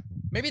 Yeah,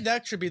 maybe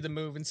that should be the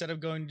move instead of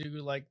going to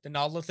like the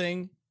NOLA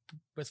thing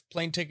with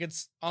plane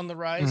tickets on the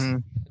rise. Mm-hmm.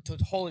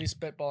 Totally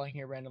spitballing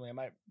here randomly. I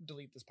might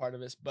delete this part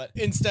of this, but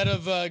instead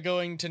of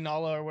going to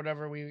NOLA or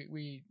whatever,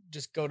 we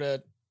just go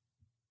to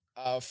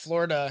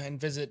Florida and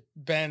visit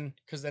Ben,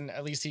 because then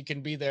at least he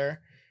can be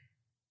there,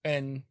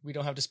 and we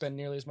don't have to spend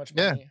nearly as much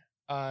money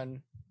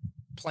on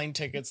plane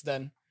tickets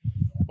then,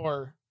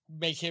 or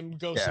make him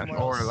go somewhere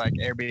else. Or like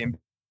Airbnb.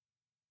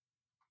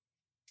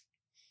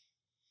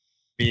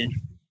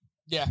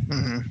 Yeah.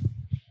 Mm-hmm.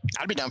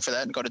 I'd be down for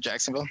that and go to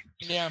Jacksonville.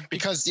 Yeah.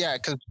 Because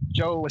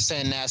Joe was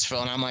saying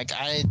Nashville, and I'm like,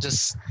 I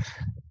just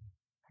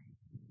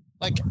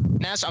like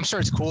Nashville. I'm sure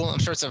it's cool. I'm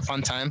sure it's a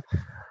fun time.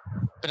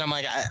 But I'm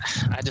like,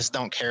 I just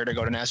don't care to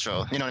go to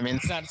Nashville. You know what I mean?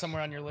 It's not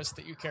somewhere on your list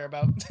that you care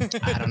about.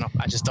 I don't know.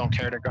 I just don't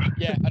care to go.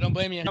 Yeah, I don't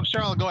blame you. I'm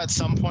sure I'll go at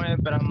some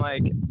point, but I'm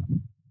like,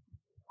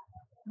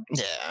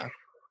 yeah.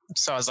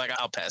 So I was like,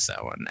 I'll pass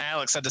that one.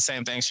 Alex said the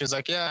same thing. She was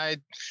like, yeah,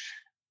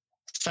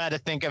 if I had to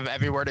think of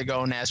everywhere to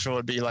go, Nashville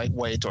would be like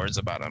way towards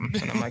the bottom.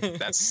 And I'm like,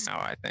 that's how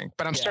I think.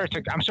 But I'm sure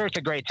it's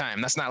a great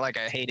time. That's not like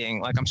a hating.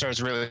 Like, I'm sure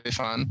it's really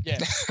fun. Yeah,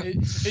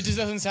 it just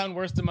doesn't sound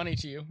worth the money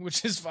to you,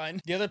 which is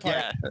fine. The other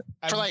part,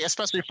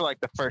 especially for like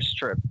the first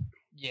trip.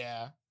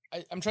 Yeah,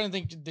 I'm trying to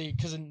think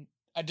because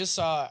I just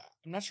saw.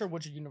 I'm not sure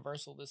which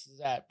Universal this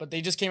is at, but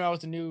they just came out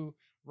with a new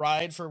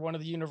ride for one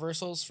of the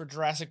Universals for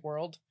Jurassic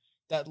World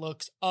that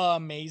looks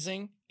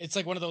amazing. It's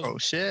like one of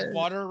those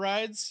water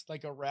rides,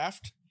 like a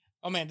raft.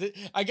 Oh man,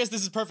 I guess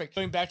this is perfect.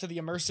 Going back to the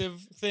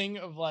immersive thing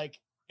of like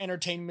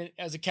entertainment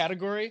as a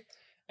category.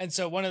 And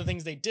so one of the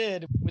things they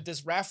did with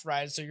this raft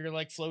ride, so you're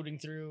like floating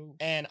through,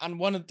 and on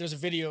there's a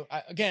video,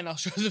 I'll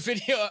show the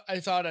video I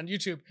saw it on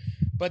YouTube,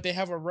 but they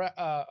have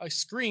a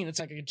screen. It's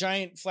like a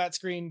giant flat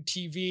screen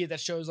TV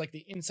that shows like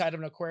the inside of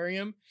an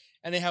aquarium.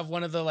 And they have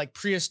one of the like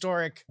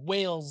prehistoric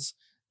whales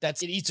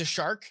it eats a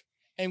shark.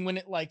 And when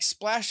it like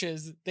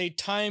splashes, they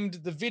timed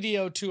the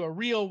video to a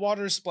real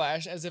water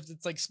splash as if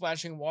it's like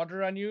splashing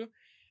water on you.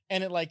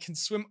 And it like can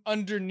swim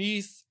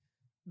underneath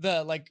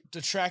the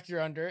track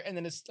you're under. And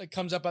then it's like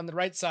comes up on the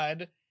right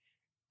side.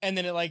 And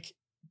then it like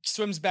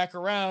swims back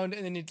around,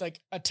 and then it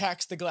like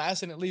attacks the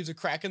glass, and it leaves a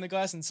crack in the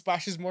glass and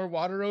splashes more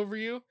water over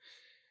you.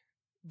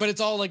 But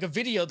it's all like a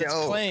video that's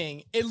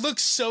playing. It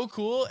looks so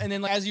cool. And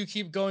then like, as you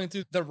keep going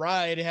through the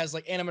ride, it has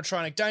like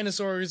animatronic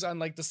dinosaurs on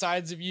like the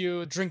sides of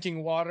you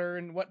drinking water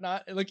and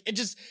whatnot. Like it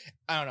just,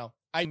 I don't know.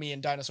 Me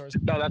and dinosaurs.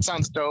 No, that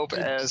sounds dope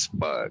as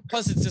fuck.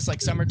 Plus it's just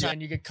like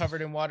summertime. You get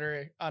covered in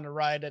water on a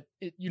ride at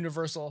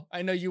Universal.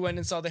 I know you went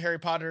and saw the Harry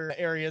Potter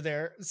area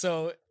there.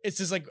 So it's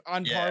just like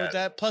on par with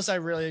that. Plus I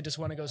really just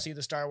want to go see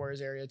the Star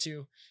Wars area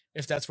too,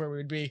 if that's where we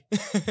would be.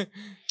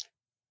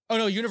 Oh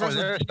no, Universal.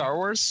 Is there a Star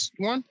Wars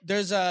one?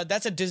 There's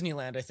that's at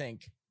Disneyland, I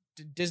think.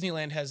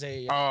 Disneyland has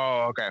a.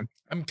 Oh, okay.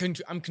 I'm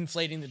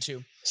conflating the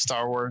two.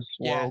 Star Wars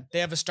World.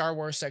 They have a Star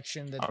Wars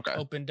section that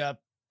opened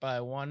up.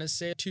 I want to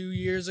say 2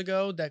 years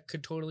ago. That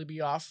could totally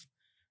be off,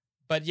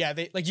 but yeah,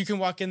 they like you can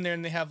walk in there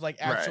and they have like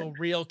actual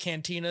real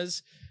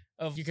cantinas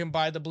of you can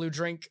buy the blue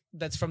drink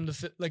that's from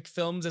the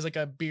films as like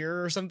a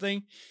beer or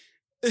something.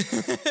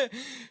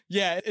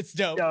 Yeah, it's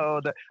dope.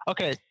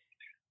 Okay.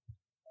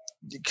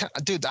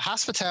 Dude, the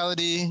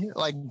hospitality,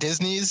 like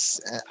Disney's,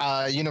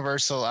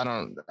 Universal,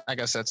 I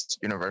guess that's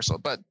Universal,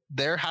 but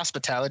their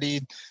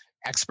hospitality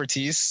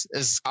expertise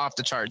is off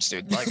the charts,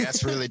 dude. Like,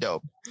 that's really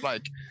dope.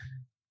 Like,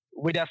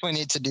 we definitely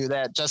need to do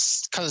that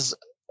just because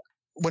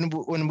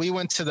when we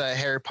went to the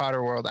Harry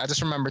Potter world, I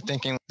just remember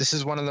thinking, this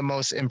is one of the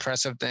most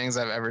impressive things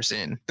I've ever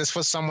seen. This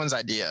was someone's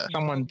idea.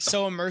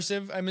 So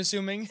immersive, I'm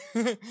assuming.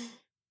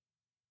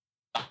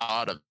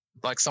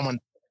 Like someone.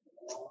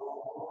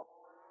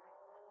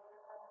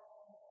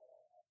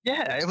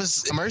 Yeah, it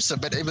was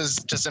immersive, but it was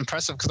just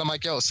impressive because I'm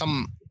like,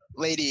 some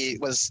lady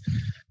was,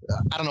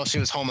 I don't know if she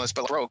was homeless,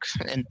 but broke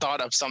and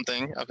thought of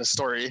something, of a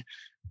story.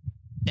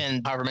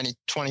 And however many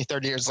 20,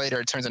 30 years later,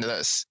 it turns into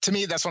this. To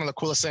me, that's one of the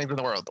coolest things in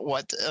the world.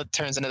 What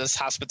turns into this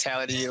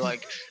hospitality,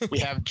 like we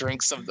have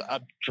drinks of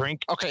a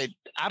drink. Okay,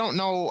 I don't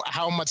know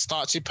how much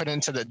thought she put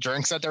into the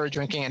drinks that they were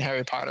drinking in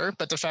Harry Potter,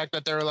 but the fact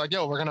that they were like,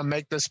 we're going to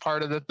make this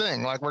part of the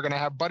thing. Like we're going to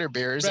have butter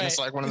beers, and it's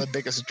like one of the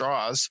biggest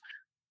draws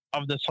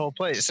of this whole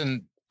place.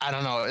 And I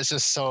don't know. It's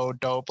just so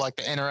dope. Like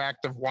the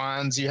interactive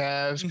wands you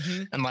have,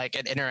 and like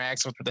it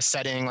interacts with the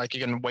setting. Like you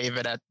can wave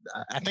it at,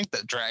 I think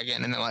the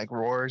dragon, and it like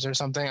roars or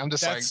something. I'm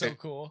just That's so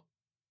cool,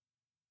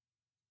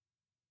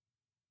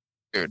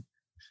 dude.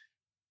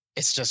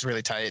 It's just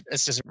really tight.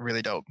 It's just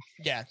really dope.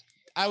 Yeah,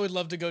 I would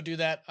love to go do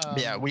that.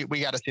 Yeah, we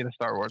got to see the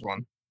Star Wars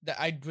one. That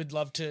I would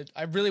love to.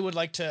 I really would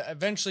like to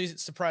eventually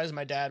surprise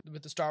my dad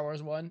with the Star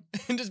Wars one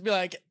and just be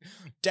like,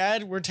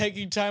 Dad, we're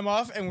taking time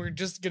off and we're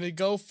just going to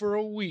go for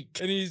a week.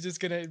 And he's just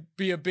going to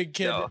be a big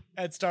kid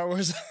at Star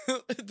Wars,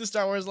 the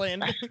Star Wars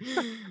land.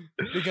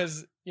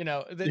 Because,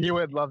 you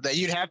would love that.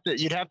 You'd have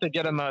to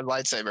get him a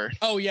lightsaber.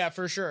 Oh yeah,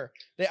 for sure.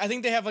 I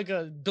think they have like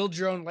a build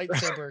your own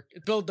lightsaber,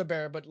 build the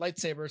bear, but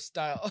lightsaber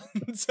style.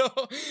 So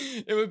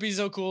it would be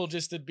so cool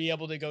just to be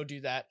able to go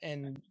do that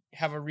and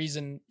have a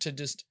reason to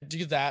just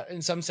do that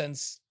in some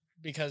sense,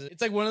 because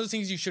it's like one of those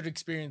things you should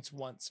experience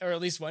once or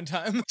at least one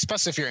time.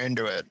 Especially if you're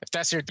into it. If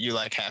that's you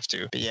have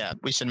to. But yeah,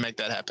 we should make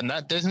that happen.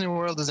 That Disney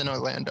World is in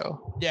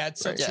Orlando. Yeah,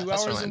 it's 2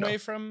 hours away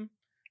from,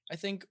 I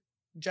think,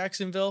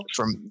 Jacksonville.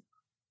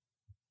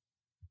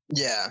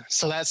 Yeah,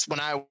 so that's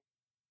when I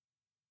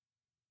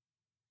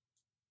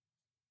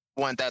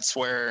went, that's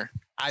where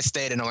I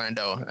stayed in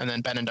Orlando, and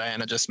then Ben and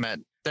Diana just met.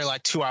 They're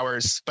like 2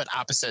 hours, but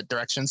opposite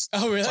directions.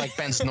 Oh, really? It's like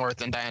Ben's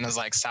north and Diana's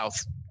like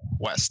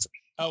southwest.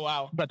 Oh,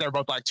 wow. But they're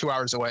both like 2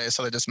 hours away,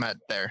 so they just met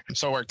there.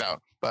 So it worked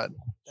out. But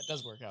that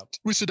does work out.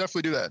 We should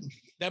definitely do that.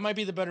 That might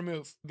be the better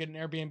move. Get an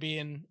Airbnb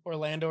in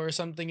Orlando or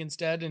something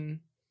instead, and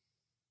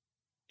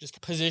just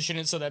position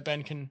it so that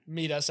Ben can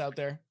meet us out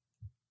there.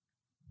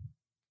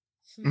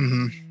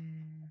 Mm-hmm.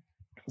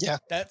 Yeah.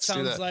 That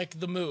sounds like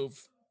the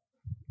move.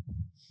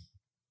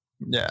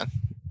 Yeah,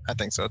 I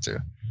think so too.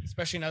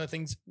 Especially now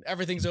that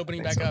everything's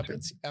opening back up.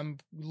 I'm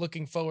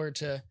looking forward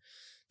to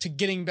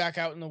getting back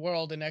out in the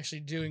world and actually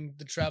doing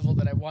the travel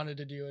that I wanted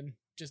to do and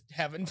just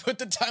haven't put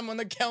the time on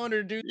the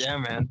calendar to do. Yeah,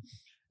 man.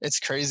 It's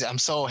crazy. I'm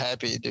so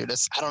happy, dude.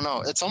 I don't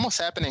know. It's almost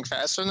happening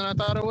faster than I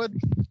thought it would.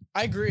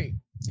 I agree.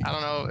 I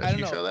don't know if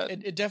you feel that.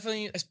 It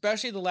definitely,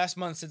 especially the last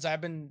month since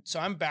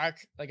I'm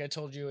back, like I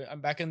told you,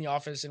 I'm back in the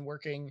office and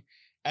working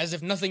as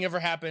if nothing ever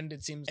happened,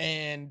 it seems.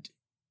 And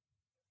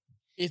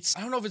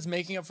I don't know if it's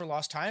making up for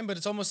lost time, but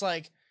it's almost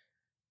like,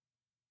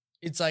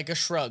 it's like a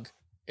shrug,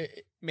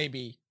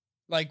 maybe.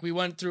 Like we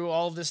went through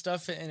all of this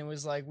stuff and it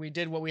was like, we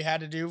did what we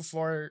had to do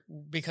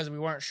because we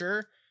weren't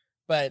sure.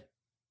 But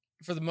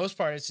for the most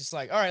part, it's just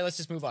like, all right, let's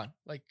just move on.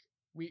 Like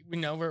we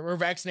know we're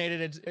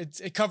vaccinated.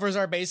 It covers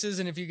our bases.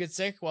 And if you get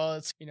sick, well,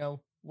 it's,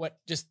 what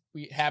just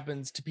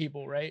happens to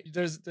people, right?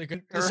 There's like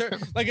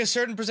a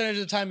certain percentage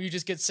of the time you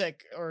just get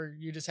sick or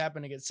you just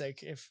happen to get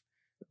sick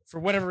for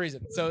whatever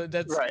reason. So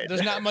that's right.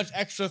 There's not much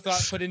extra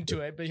thought put into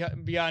it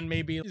beyond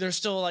maybe there's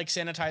still like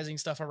sanitizing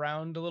stuff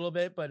around a little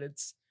bit, but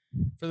it's,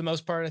 for the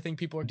most part, I think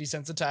people are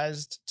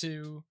desensitized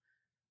to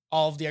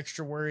all of the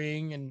extra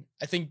worrying. And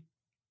I think,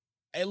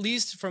 at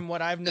least from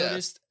what I've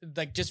noticed,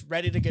 like just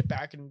ready to get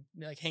back and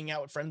like hang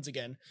out with friends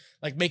again,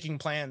 like making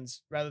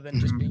plans rather than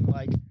just being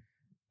like,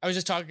 I was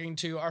just talking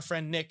to our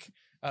friend Nick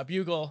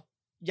Bugle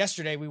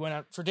yesterday. We went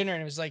out for dinner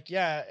and it was like,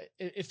 yeah,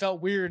 it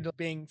felt weird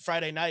being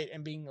Friday night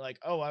and being like,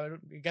 oh, I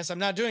guess I'm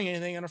not doing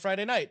anything on a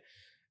Friday night.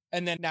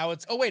 And then now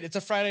it's, oh wait, it's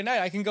a Friday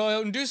night. I can go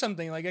out and do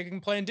something. Like I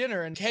can plan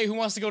dinner and hey, who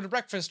wants to go to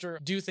breakfast or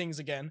do things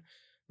again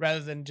rather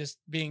than just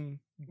being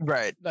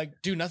right.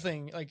 Like do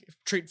nothing, like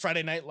treat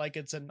Friday night like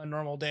it's a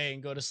normal day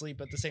and go to sleep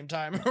at the same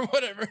time or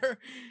whatever,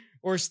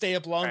 or stay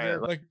up longer.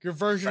 Right. Like your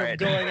version of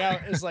going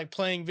out is like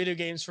playing video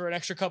games for an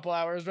extra couple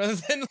hours rather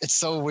than. It's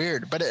so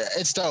weird, but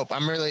it's dope.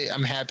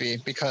 I'm happy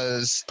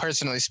because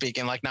personally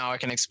speaking, like now I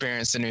can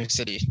experience the new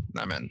city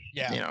I'm in.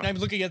 Yeah. And I'm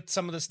looking at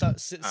some of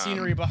the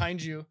scenery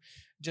behind you,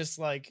 just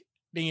like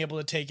being able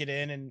to take it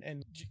in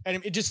and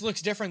it just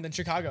looks different than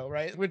Chicago,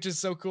 right? Which is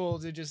so cool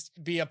to just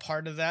be a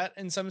part of that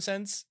in some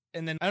sense.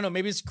 And then I don't know,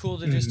 maybe it's cool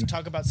to just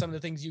talk about some of the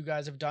things you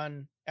guys have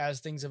done as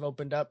things have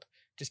opened up,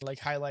 just like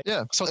highlight.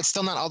 Yeah. So it's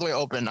still not all the way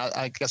open.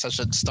 I guess I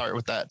should start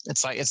with that.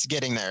 It's like, it's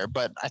getting there,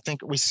 but I think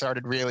we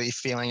started really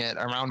feeling it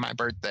around my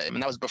birthday. And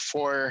that was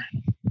before,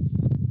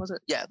 was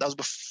it? Yeah. That was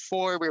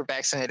before we were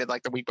vaccinated,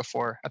 like the week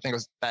before. I think it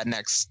was that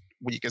next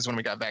week is when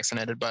we got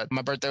vaccinated, but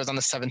my birthday was on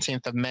the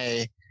 17th of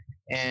May.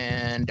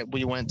 And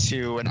we went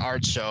to an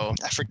art show.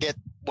 I forget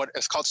what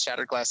it's called,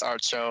 Shattered Glass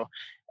Art Show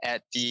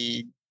at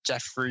the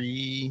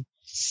Jeffrey.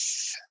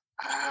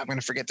 I'm going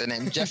to forget the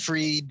name.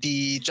 Jeffrey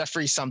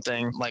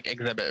something like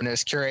exhibit. And it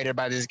was curated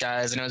by these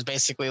guys. And it was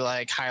basically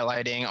like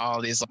highlighting all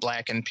these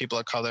Black and people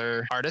of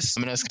color artists.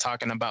 I mean, it was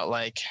talking about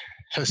like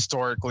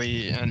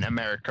historically in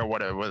America,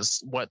 what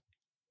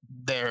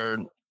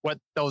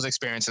those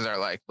experiences are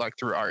like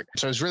through art.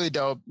 So it was really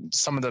dope.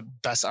 Some of the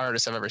best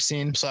artists I've ever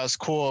seen. So that was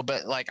cool.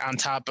 But like on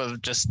top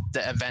of just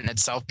the event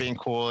itself being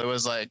cool, it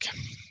was like,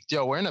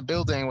 yo, we're in a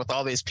building with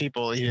all these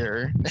people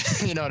here.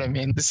 You know what I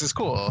mean? This is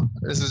cool.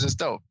 This is just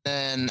dope.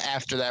 Then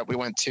after that, we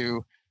went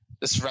to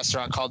this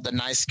restaurant called The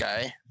Nice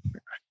Guy.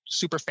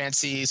 Super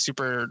fancy,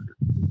 super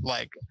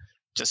like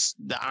just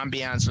the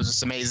ambiance was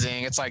just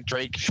amazing. It's like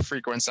Drake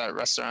frequents that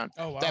restaurant.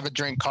 Oh, wow. They have a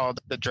drink called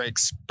the Drake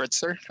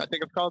Spritzer, I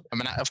think it's called. I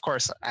mean, of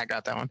course I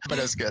got that one, but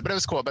it was good. But it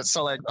was cool. But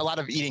so like a lot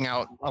of eating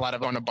out, a lot of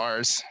going to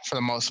bars for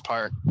the most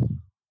part,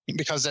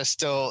 because it's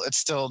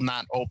still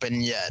not open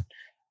yet.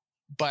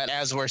 But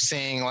as we're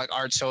seeing like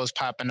art shows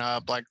popping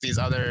up, like these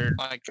other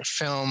like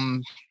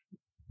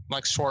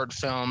short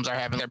films are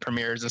having their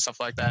premieres and stuff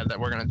like that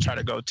we're going to try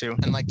to go to.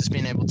 And like just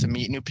being able to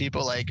meet new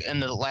people, like in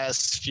the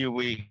last few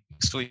weeks,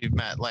 we've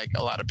met like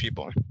a lot of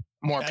people,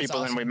 more people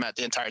awesome. Than we met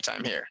the entire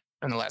time here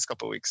in the last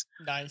couple of weeks.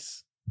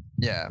 Nice.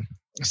 Yeah.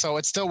 So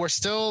we're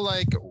still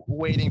like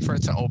waiting for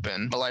it to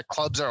open, but like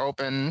clubs are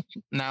open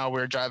now.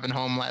 We were driving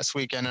home last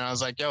weekend and I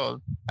was like,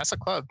 yo, that's a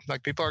club.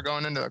 Like people are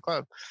going into a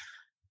club.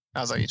 I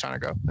was like, you trying to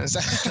go? But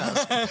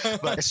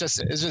it's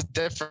just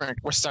different.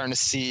 We're starting to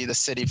see the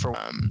city for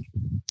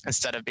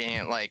instead of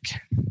being like,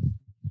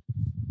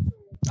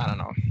 I don't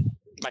know,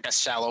 like a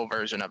shallow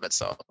version of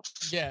itself.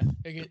 Yeah.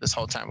 This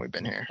whole time we've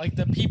been here. Like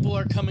the people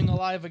are coming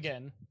alive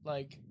again.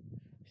 Like,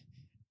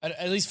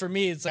 at least for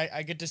me, it's like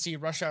I get to see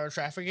rush hour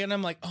traffic and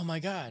I'm like, oh my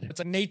God, it's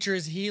like nature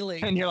is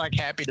healing. And you're like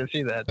happy to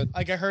see that.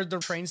 Like I heard the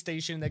train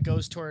station that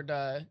goes toward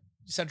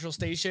Central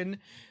Station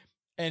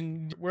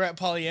and we're at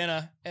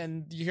Pollyanna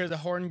and you hear the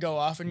horn go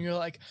off and you're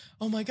like,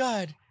 oh my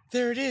God,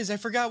 there it is. I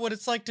forgot what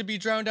it's like to be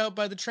drowned out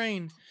by the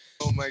train.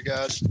 Oh my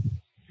gosh.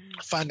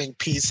 Finding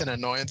peace in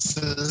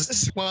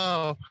annoyances.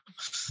 Wow.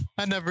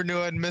 I never knew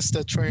I'd missed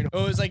a train.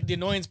 Oh, it was like the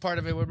annoyance part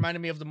of it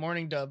reminded me of the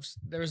mourning doves.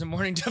 There was a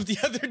mourning dove the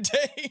other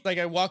day. Like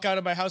I walk out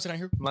of my house and I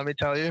hear. Let me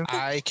tell you,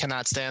 I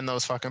cannot stand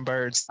those fucking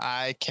birds.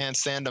 I can't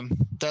stand them.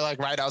 They're like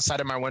right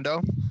outside of my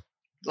window.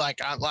 Like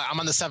I'm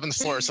on the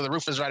 7th floor, so the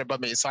roof is right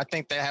above me. So I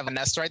think they have a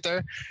nest right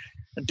there.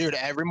 Dude,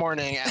 every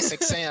morning at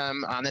 6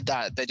 a.m. on the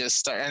dot, they just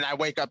start, and I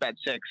wake up at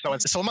 6. So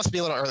it must be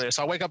a little earlier.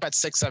 So I wake up at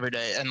 6 every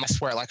day, and I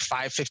swear, like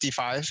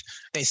 5:55,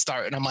 they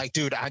start, and I'm like,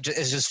 dude,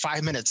 it's just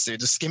 5 minutes, dude.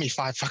 Just give me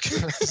 5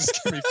 fucking minutes. Just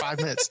give me 5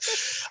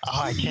 minutes.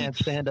 Oh, I can't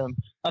stand them.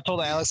 I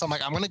told Alex, I'm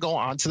like, I'm gonna go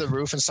onto the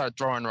roof and start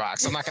throwing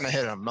rocks. I'm not gonna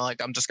hit him.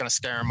 I'm just gonna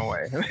scare him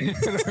away.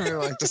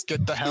 Like, just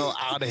get the hell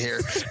out of here.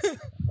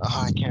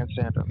 Oh, I can't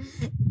stand them.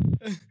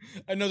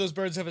 I know those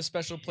birds have a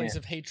special place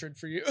of hatred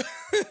for you.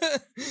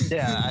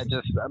 Yeah,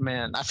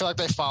 man, I feel like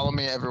they follow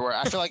me everywhere.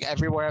 I feel like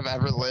everywhere I've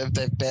ever lived,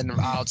 they've been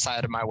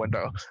outside of my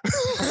window.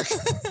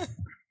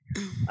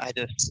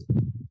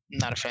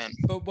 Not a fan.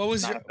 But what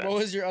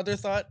was your other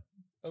thought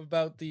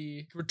about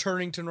the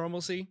returning to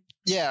normalcy?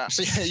 Yeah,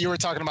 so you were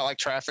talking about like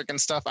traffic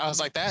and stuff. I was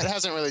like, that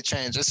hasn't really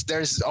changed.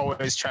 There's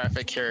always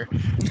traffic here,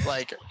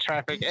 like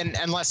traffic, and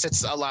unless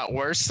it's a lot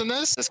worse than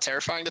this, it's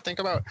terrifying to think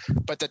about.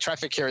 But the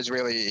traffic here is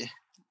really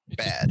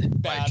bad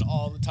like,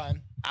 all the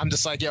time. I'm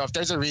just like, yo, if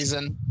there's a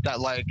reason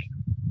that like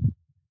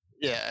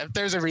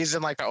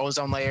the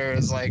ozone layer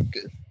is like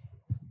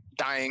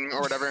dying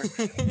or whatever,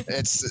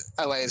 it's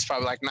LA is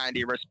probably like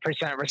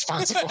 90%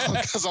 responsible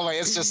because LA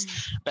is just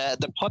bad.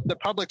 The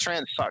public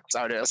transit sucks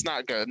out here. It's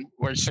not good.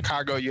 Where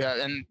Chicago you have,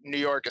 and New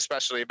York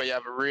especially, but you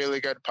have a really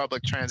good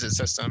public transit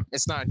system.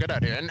 It's not good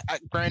out here. And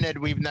granted,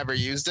 we've never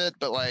used it,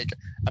 but like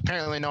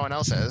apparently no one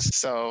else has.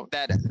 So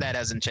that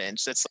hasn't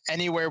changed. It's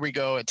anywhere we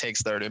go, it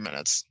takes 30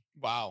 minutes.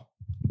 Wow.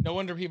 No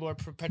wonder people are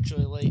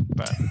perpetually late.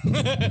 But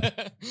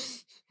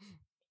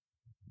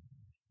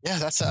yeah,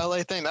 that's the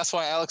LA thing. That's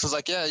why Alex was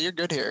like, yeah, you're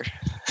good here.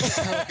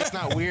 Like, it's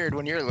not weird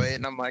when you're late.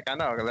 And I'm like, I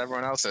know, because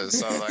everyone else is.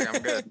 So like,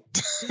 I'm good.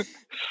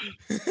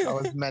 I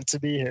was meant to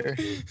be here.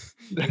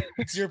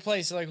 It's your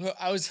place. Like,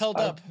 I was held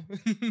up.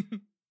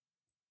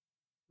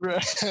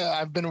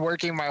 I've been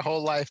working my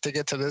whole life to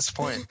get to this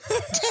point.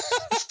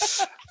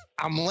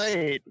 I'm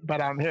late, but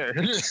I'm here.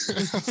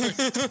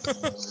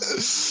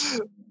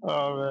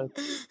 Oh, man.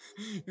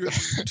 You're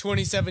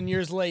 27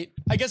 years late.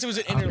 I guess it was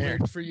an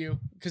interlude for you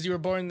because you were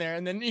born there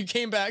and then you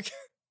came back.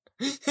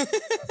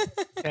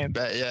 Came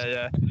back,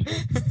 yeah.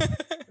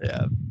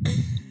 Yeah.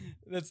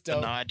 That's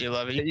dope. No, I do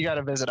love it. You got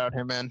to visit out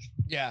here, man.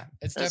 Yeah,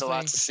 There's a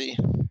lot to see.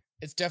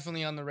 It's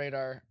definitely on the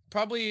radar.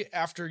 Probably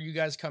after you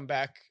guys come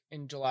back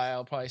in July,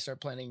 I'll probably start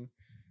planning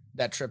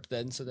that trip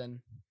then. So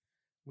then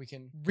we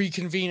can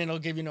reconvene and it'll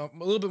give you a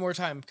little bit more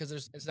time because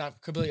it's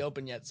not completely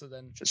open yet. So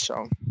then for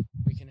sure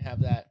we can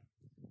have that.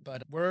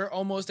 But we're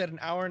almost at an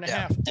hour and a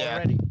half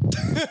already.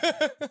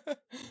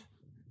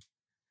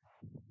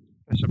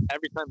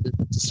 Every time it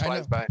just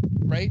flies by.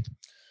 Right?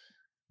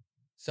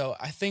 So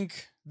I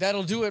think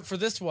that'll do it for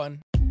this one.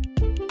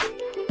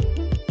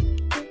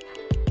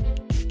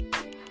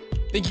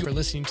 Thank you for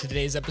listening to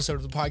today's episode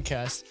of the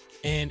podcast.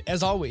 And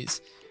as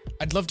always,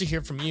 I'd love to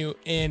hear from you.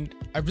 And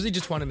I really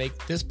just want to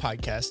make this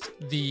podcast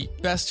the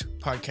best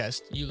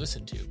podcast you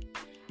listen to.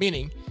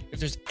 Meaning,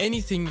 if there's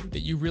anything that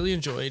you really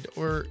enjoyed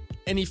or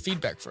any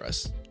feedback for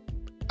us,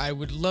 I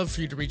would love for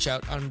you to reach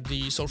out on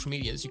the social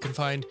medias. You can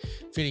find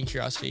Feeding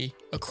Curiosity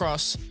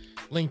across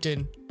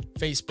LinkedIn,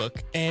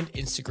 Facebook, and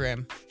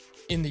Instagram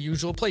in the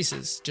usual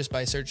places just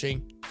by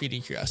searching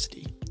Feeding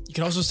Curiosity. You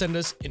can also send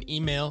us an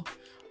email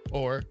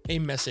or a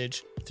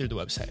message through the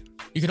website.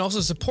 You can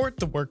also support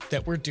the work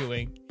that we're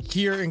doing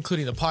here,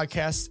 including the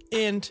podcast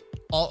and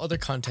all other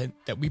content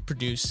that we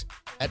produce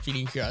at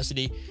Feeding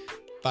Curiosity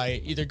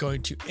by either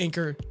going to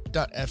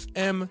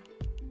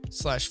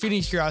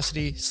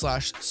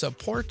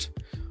anchor.fm/feedingcuriosity/support,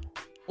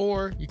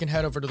 or you can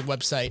head over to the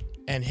website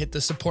and hit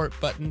the support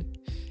button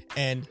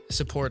and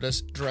support us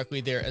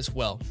directly there as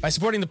well. By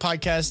supporting the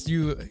podcast,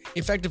 you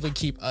effectively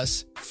keep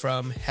us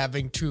from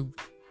having to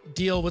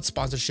deal with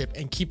sponsorship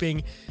and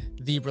keeping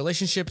the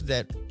relationship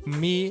that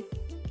me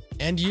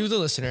and you, the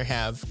listener,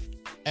 have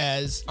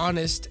as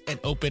honest and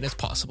open as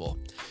possible.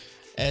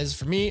 As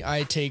for me,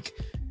 I take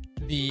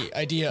the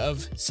idea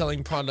of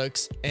selling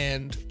products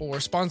and or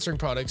sponsoring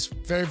products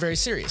very, very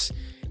serious.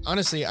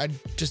 Honestly, I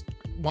just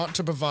want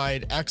to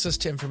provide access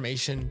to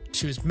information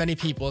to as many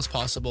people as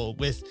possible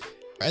with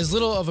as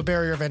little of a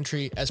barrier of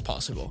entry as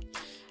possible.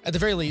 At the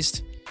very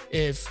least,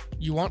 if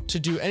you want to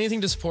do anything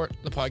to support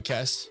the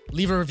podcast,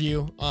 leave a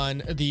review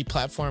on the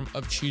platform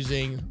of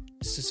choosing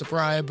to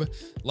subscribe,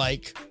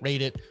 like,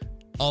 rate it,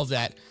 all of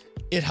that.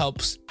 It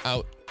helps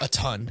out a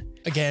ton.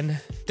 Again,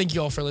 thank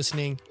you all for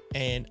listening,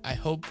 and I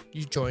hope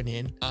you join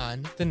in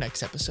on the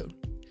next episode.